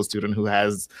high school student who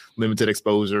has limited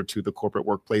exposure to the corporate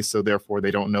workplace. So therefore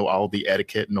they don't know all the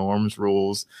etiquette, norms,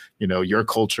 rules, your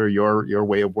culture, your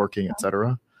way of working, et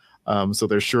cetera. So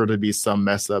there's sure to be some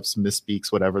mess ups,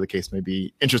 misspeaks, whatever the case may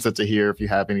be. Interested to hear if you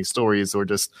have any stories or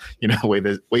just,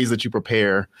 ways that you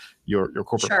prepare your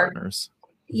corporate partners.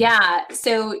 Yeah.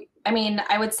 So,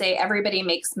 I would say everybody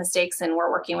makes mistakes, and we're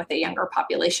working with a younger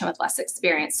population with less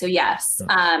experience. So yes,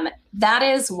 that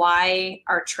is why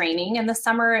our training in the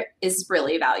summer is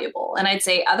really valuable. And I'd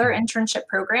say other internship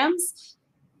programs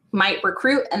might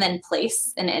recruit and then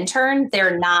place an intern.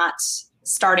 They're not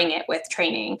starting it with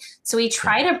training. So we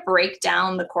try to break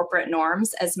down the corporate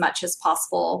norms as much as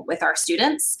possible with our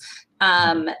students,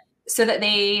 so that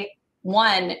they,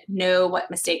 one, know what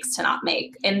mistakes to not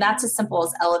make. And that's as simple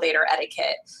as elevator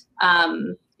etiquette.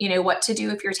 What to do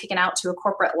if you're taken out to a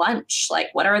corporate lunch, like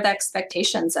what are the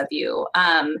expectations of you?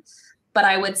 But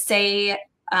I would say,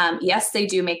 yes, they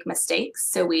do make mistakes.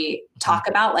 So we talk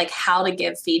about like how to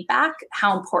give feedback,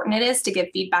 how important it is to give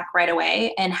feedback right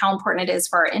away, and how important it is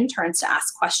for our interns to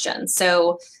ask questions.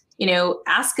 So,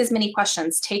 ask as many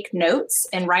questions, take notes,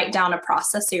 and write down a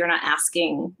process so you're not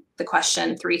asking the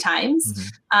question 3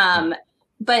 times.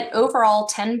 But overall,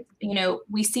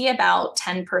 we see about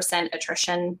 10%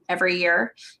 attrition every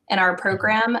year in our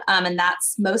program. And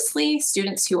that's mostly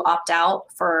students who opt out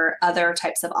for other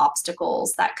types of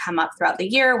obstacles that come up throughout the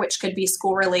year, which could be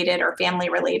school related or family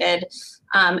related.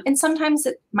 And sometimes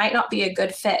it might not be a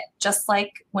good fit. Just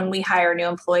like when we hire new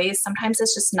employees, sometimes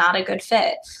it's just not a good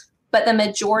fit. But the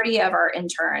majority of our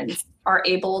interns are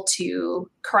able to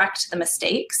correct the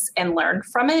mistakes and learn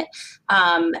from it.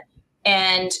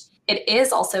 And it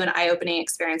is also an eye-opening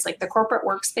experience. Like the corporate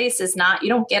workspace is not, you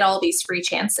don't get all these free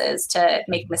chances to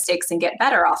make mistakes and get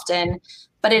better often,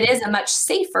 but it is a much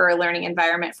safer learning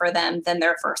environment for them than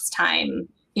their first time,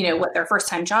 what their first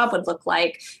time job would look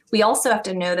like. We also have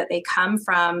to know that they come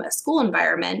from a school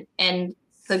environment, and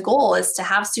the goal is to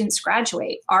have students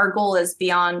graduate. Our goal is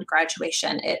beyond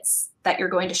graduation. It's that you're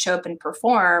going to show up and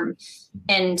perform,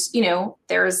 and,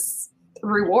 there's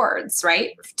rewards,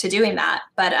 right, to doing that.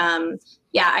 But,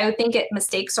 I would think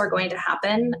mistakes are going to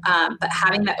happen, but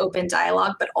having that open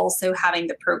dialogue, but also having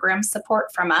the program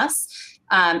support from us.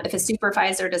 If a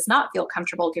supervisor does not feel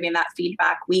comfortable giving that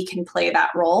feedback, we can play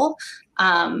that role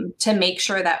to make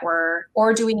sure that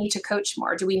or do we need to coach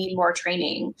more? Do we need more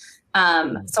training?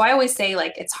 So I always say,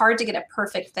 it's hard to get a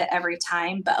perfect fit every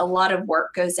time, but a lot of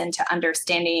work goes into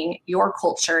understanding your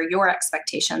culture, your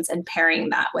expectations, and pairing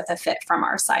that with a fit from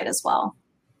our side as well.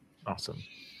 Awesome.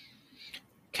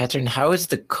 Catherine, how has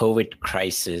the COVID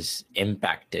crisis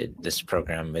impacted this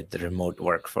program with the remote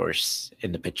workforce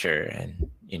in the picture and,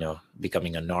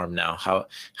 becoming a norm now? How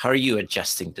are you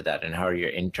adjusting to that, and how are your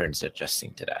interns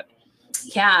adjusting to that?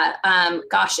 Yeah,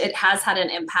 it has had an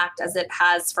impact, as it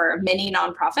has for many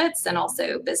nonprofits and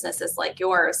also businesses like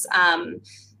yours.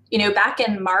 Back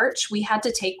in March, we had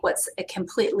to take what's a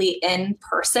completely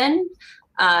in-person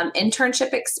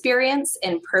internship experience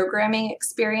and programming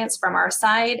experience from our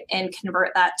side and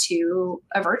convert that to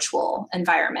a virtual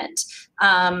environment.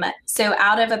 So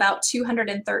out of about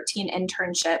 213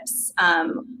 internships,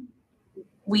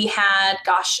 we had,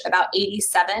 about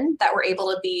 87 that were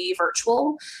able to be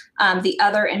virtual. The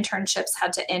other internships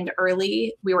had to end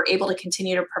early. We were able to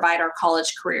continue to provide our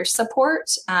college career support,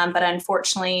 but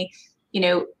unfortunately,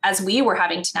 as we were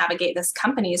having to navigate this,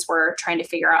 companies were trying to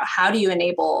figure out, how do you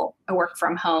enable a work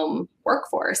from home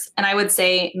workforce? And I would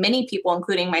say many people,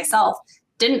 including myself,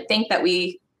 didn't think that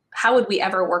how would we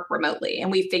ever work remotely? And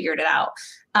we figured it out.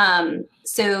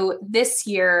 So this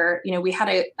year, we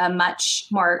had a much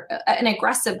more, an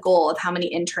aggressive goal of how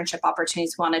many internship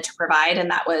opportunities we wanted to provide.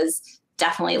 And that was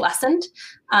definitely lessened.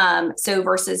 So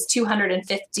versus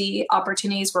 250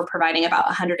 opportunities, we're providing about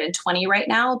 120 right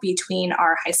now between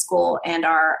our high school and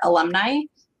our alumni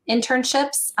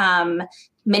internships.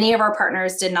 Many of our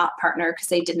partners did not partner because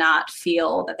they did not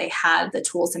feel that they had the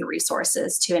tools and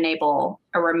resources to enable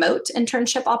a remote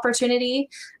internship opportunity.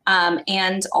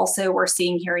 And also we're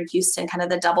seeing here in Houston kind of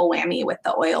the double whammy with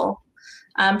the oil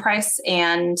price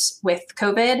and with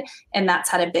COVID, and that's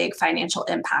had a big financial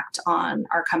impact on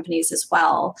our companies as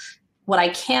well. What I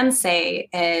can say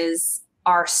is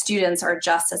our students are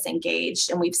just as engaged,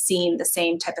 and we've seen the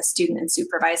same type of student and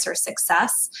supervisor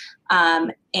success.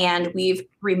 And we've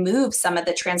removed some of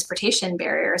the transportation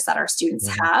barriers that our students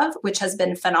have, which has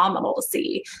been phenomenal to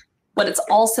see. What it's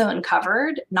also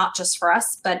uncovered, not just for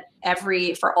us, but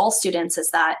for all students, is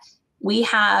that we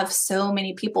have so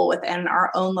many people within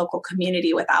our own local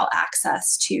community without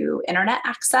access to internet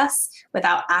access,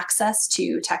 without access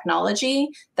to technology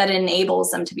that enables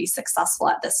them to be successful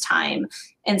at this time.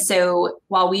 And so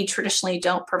while we traditionally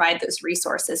don't provide those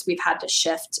resources, we've had to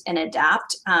shift and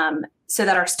adapt so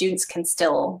that our students can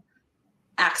still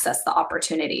access the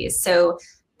opportunities. So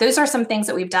those are some things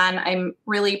that we've done. I'm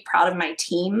really proud of my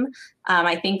team.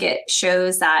 I think it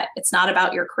shows that it's not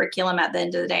about your curriculum at the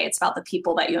end of the day. It's about the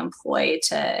people that you employ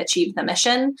to achieve the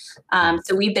mission.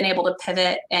 So we've been able to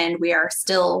pivot, and we are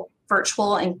still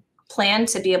virtual and plan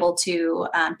to be able to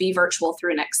be virtual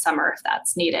through next summer if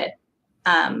that's needed.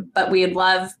 But we'd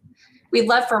love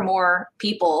for more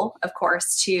people, of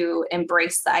course, to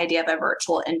embrace the idea of a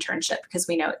virtual internship because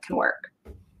we know it can work.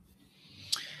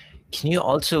 Can you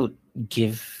also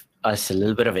give us a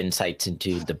little bit of insights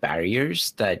into the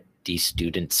barriers that these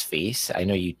students face? I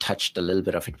know you touched a little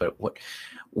bit of it, but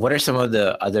what are some of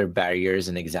the other barriers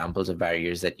and examples of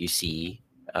barriers that you see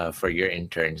for your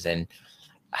interns, and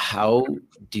how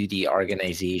do the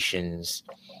organizations,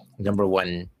 number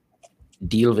one,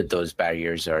 deal with those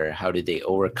barriers, or how do they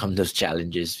overcome those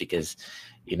challenges? Because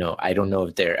I don't know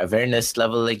if their awareness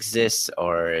level exists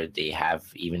or they have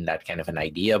even that kind of an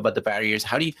idea about the barriers.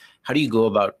 How do you go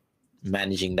about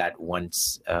managing that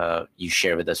once you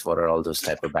share with us what are all those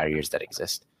type of barriers that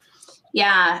exist?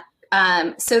 Yeah.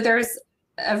 So there's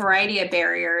a variety of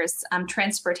barriers.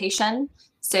 Transportation.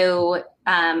 So,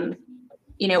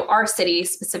 our city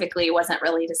specifically wasn't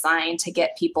really designed to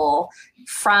get people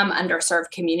from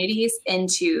underserved communities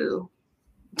into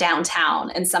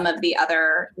downtown and some of the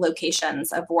other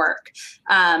locations of work.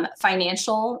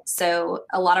 Financial. So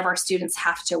a lot of our students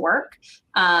have to work,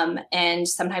 and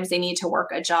sometimes they need to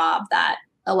work a job that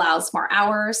allows more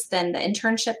hours than the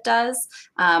internship does,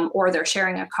 or they're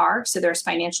sharing a car. So there's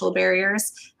financial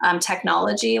barriers.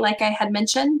 Technology, like I had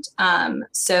mentioned.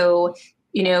 So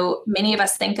many of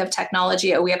us think of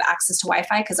technology, we have access to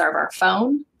Wi-Fi because of our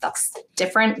phone. That's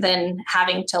different than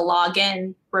having to log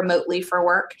in remotely for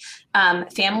work.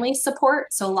 Family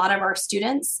support. So a lot of our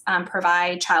students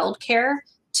provide childcare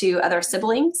to other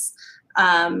siblings.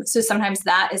 So sometimes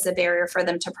that is a barrier for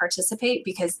them to participate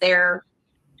because they're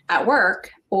at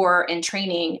work or in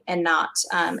training and not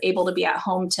able to be at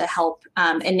home to help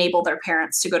enable their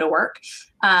parents to go to work.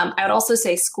 I would also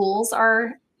say schools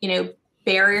are,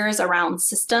 barriers around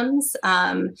systems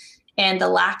and the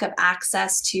lack of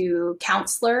access to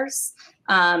counselors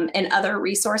and other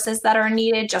resources that are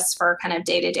needed just for kind of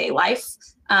day-to-day life.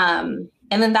 And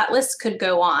then that list could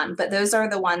go on, but those are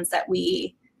the ones that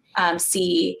we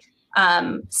see.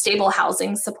 Stable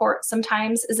housing support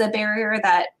sometimes is a barrier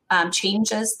that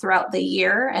changes throughout the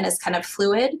year and is kind of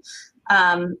fluid.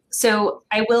 So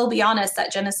I will be honest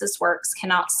that Genesis Works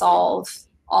cannot solve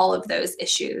all of those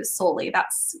issues solely.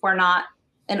 We're not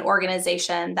an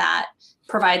organization that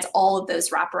provides all of those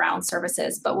wraparound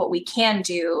services, but what we can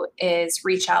do is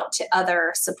reach out to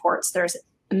other supports. There's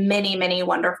many, many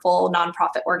wonderful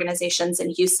nonprofit organizations in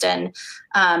Houston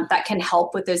that can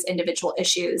help with those individual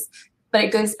issues. But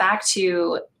it goes back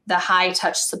to the high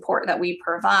touch support that we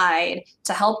provide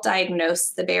to help diagnose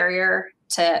the barrier,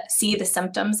 to see the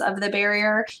symptoms of the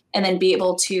barrier, and then be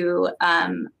able to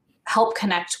help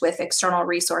connect with external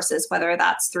resources, whether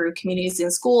that's through communities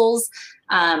and schools,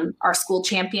 our school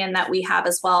champion that we have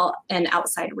as well, and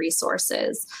outside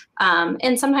resources.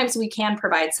 And sometimes we can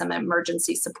provide some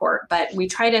emergency support, but we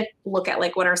try to look at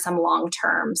what are some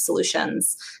long-term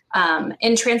solutions.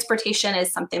 And transportation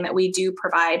is something that we do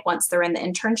provide once they're in the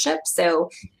internship. So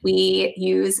we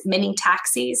use mini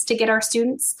taxis to get our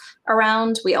students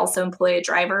around. We also employ a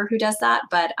driver who does that,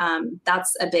 but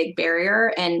that's a big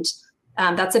barrier. And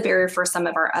that's a barrier for some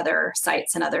of our other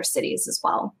sites in other cities as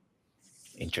well.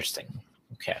 Interesting.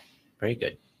 Okay. Very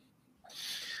good.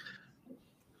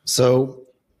 So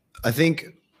I think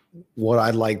what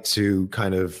I'd like to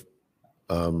kind of,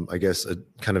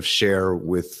 kind of share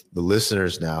with the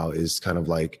listeners now is kind of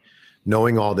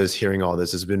knowing all this, hearing all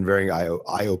this has been very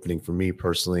eye-opening for me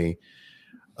personally.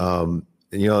 And,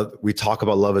 we talk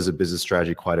about love as a business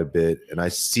strategy quite a bit, and I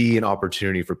see an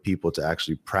opportunity for people to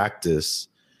actually practice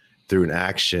through an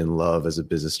action love as a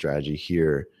business strategy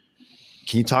here.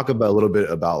 Can you talk about a little bit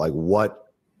about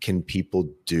what can people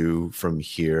do from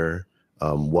here?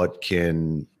 What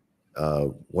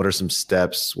are some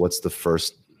steps? What's the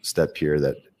first step here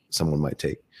that someone might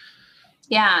take?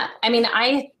 Yeah. I mean,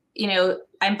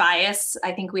 I'm biased.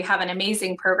 I think we have an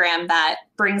amazing program that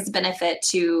brings benefit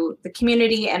to the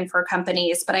community and for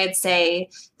companies, but I'd say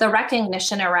the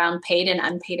recognition around paid and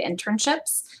unpaid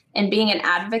internships and being an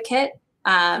advocate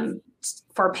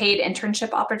for paid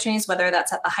internship opportunities, whether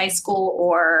that's at the high school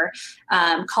or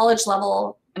college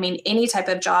level. I mean, any type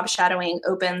of job shadowing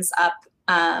opens up,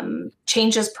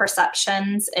 changes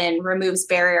perceptions and removes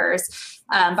barriers.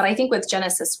 But I think with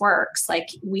Genesis Works,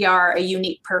 we are a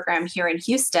unique program here in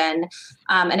Houston,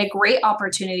 and a great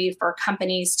opportunity for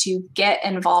companies to get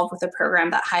involved with a program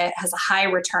that has a high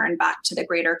return back to the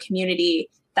greater community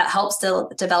that helps to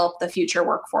develop the future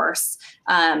workforce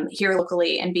here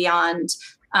locally and beyond.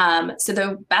 So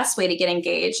the best way to get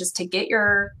engaged is to get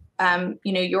your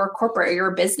corporate or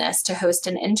your business to host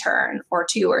an intern or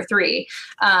 2 or 3.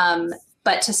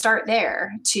 But to start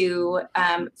there, to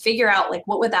figure out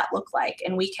what would that look like,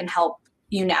 and we can help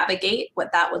you navigate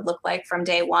what that would look like from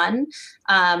day one.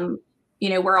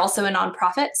 We're also a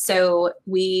nonprofit, so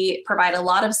we provide a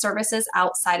lot of services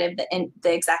outside of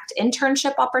the exact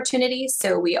internship opportunities.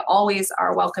 So we always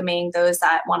are welcoming those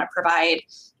that want to provide,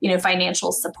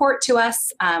 financial support to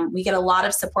us. We get a lot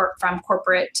of support from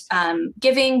corporate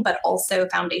giving, but also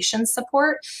foundation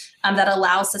support that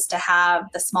allows us to have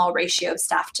the small ratio of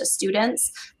staff to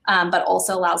students, but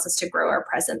also allows us to grow our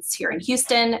presence here in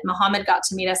Houston. Mohammed got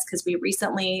to meet us because we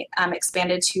recently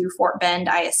expanded to Fort Bend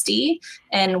ISD,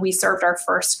 and we served our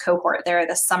first cohort there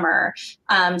this summer.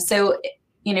 So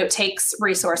takes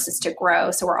resources to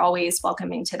grow. So we're always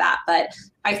welcoming to that. But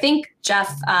I think,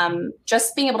 Jeff,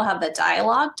 just being able to have the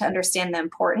dialogue to understand the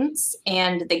importance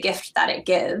and the gift that it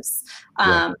gives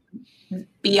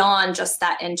beyond just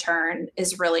that intern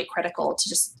is really critical to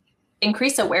just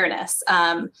increase awareness.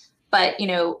 But,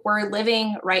 we're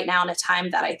living right now in a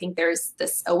time that I think there's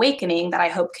this awakening that I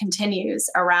hope continues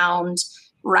around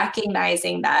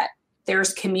recognizing that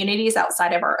there's communities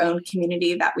outside of our own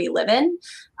community that we live in.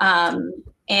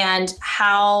 And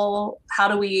how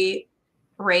do we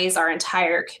raise our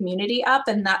entire community up?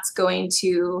 And that's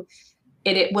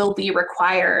it will be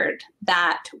required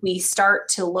that we start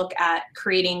to look at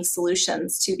creating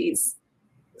solutions to these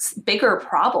bigger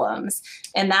problems.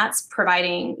 And that's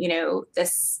providing,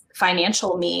 this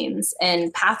financial means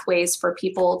and pathways for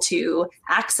people to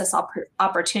access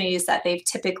opportunities that they've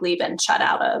typically been shut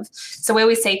out of. So we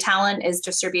always say talent is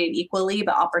distributed equally,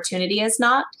 but opportunity is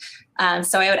not.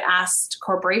 So I would ask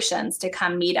corporations to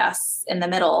come meet us in the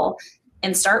middle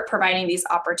and start providing these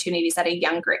opportunities at a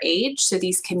younger age so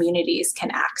these communities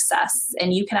can access,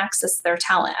 and you can access their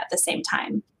talent at the same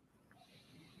time.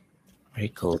 Very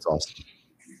cool. That's awesome.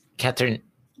 Catherine,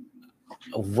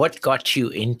 what got you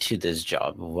into this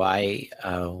job? Why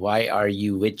are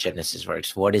you with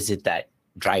GenesisWorks? What is it that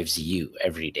drives you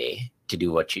every day to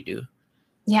do what you do?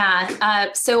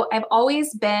 Yeah. So I've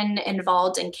always been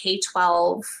involved in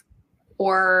K-12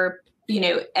 or,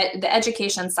 the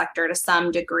education sector to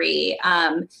some degree,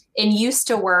 and used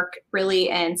to work really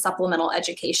in supplemental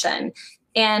education.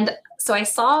 And so I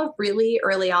saw really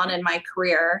early on in my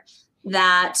career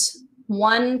that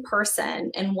one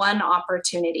person and one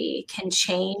opportunity can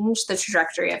change the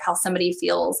trajectory of how somebody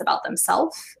feels about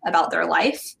themselves, about their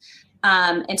life.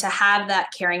 And to have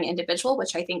that caring individual,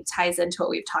 which I think ties into what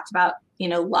we've talked about,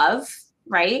 love,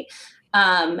 right?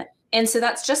 And so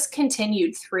that's just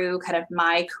continued through kind of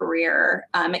my career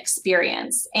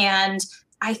experience. And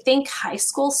I think high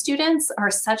school students are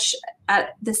at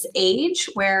this age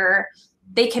where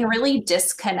they can really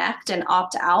disconnect and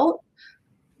opt out.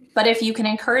 But if you can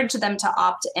encourage them to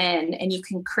opt in and you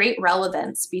can create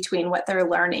relevance between what they're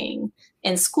learning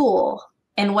in school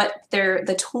and what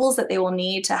the tools that they will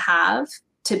need to have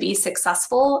to be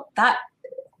successful,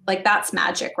 that's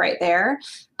magic right there.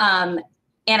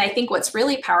 And I think what's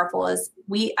really powerful is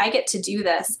I get to do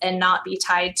this and not be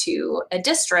tied to a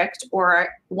district or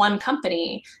one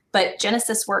company, but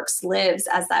GenesisWorks lives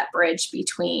as that bridge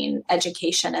between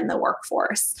education and the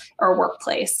workforce or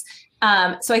workplace.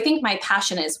 So I think my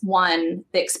passion is, one,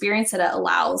 the experience that it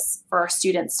allows for our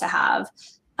students to have.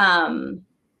 And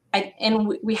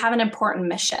we have an important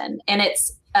mission, and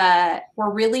it's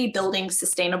we're really building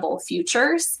sustainable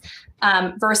futures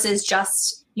versus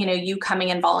just, you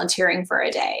coming and volunteering for a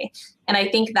day. And I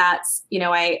think that's,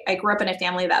 I grew up in a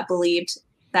family that believed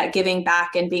that giving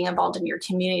back and being involved in your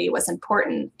community was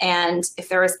important. And if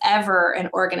there was ever an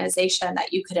organization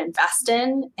that you could invest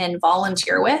in and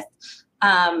volunteer with,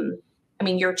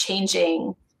 you're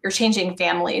changing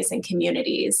families and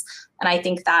communities. And I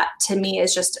think that to me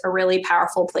is just a really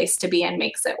powerful place to be and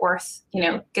makes it worth,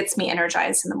 gets me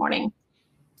energized in the morning.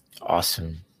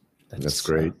 Awesome. That's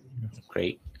great.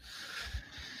 Great.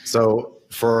 So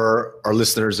for our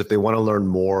listeners, if they want to learn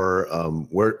more,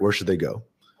 where should they go?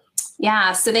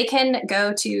 Yeah, so they can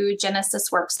go to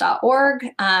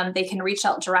genesisworks.org. They can reach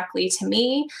out directly to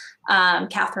me,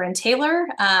 Catherine Taylor.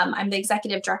 I'm the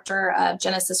executive director of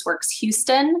GenesisWorks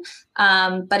Houston.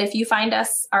 But if you find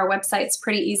us, our website's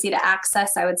pretty easy to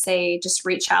access. I would say just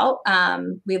reach out.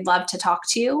 We'd love to talk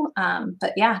to you.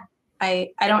 But yeah,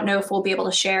 I don't know if we'll be able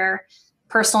to share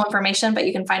personal information, but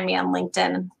you can find me on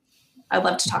LinkedIn. I'd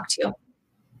love to talk to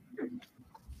you.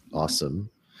 Awesome.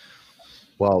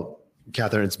 Well,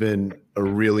 Catherine, it's been a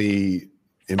really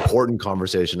important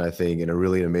conversation, I think, and a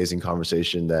really amazing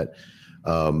conversation that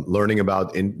learning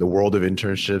about in the world of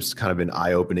internships kind of been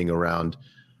eye-opening around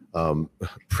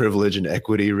privilege and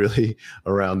equity, really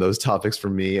around those topics for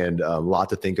me, and a lot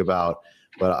to think about.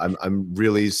 But I'm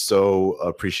really so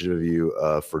appreciative of you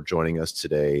for joining us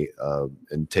today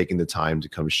and taking the time to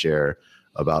come share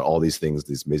about all these things,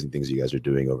 these amazing things you guys are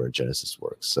doing over at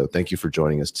GenesisWorks. So thank you for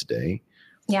joining us today.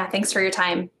 Yeah, thanks for your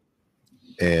time.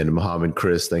 And Mohammed,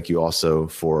 Chris, thank you also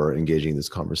for engaging in this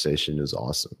conversation. It was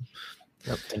awesome.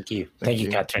 Yep, thank you. Thank you,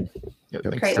 Catherine. Yep,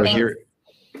 Great,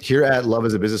 thanks. Here at Love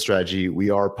as a Business Strategy, we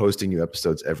are posting new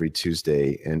episodes every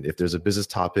Tuesday. And if there's a business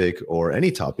topic or any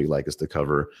topic you'd like us to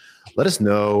cover, let us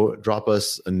know. Drop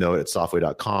us a note at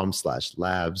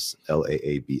softway.com/labs,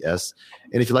 LAABS.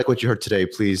 And if you like what you heard today,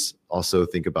 please also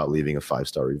think about leaving a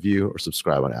 5-star review or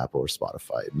subscribe on Apple or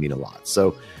Spotify. It means a lot.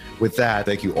 So with that,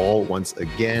 thank you all once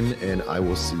again, and I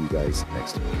will see you guys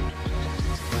next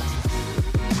week.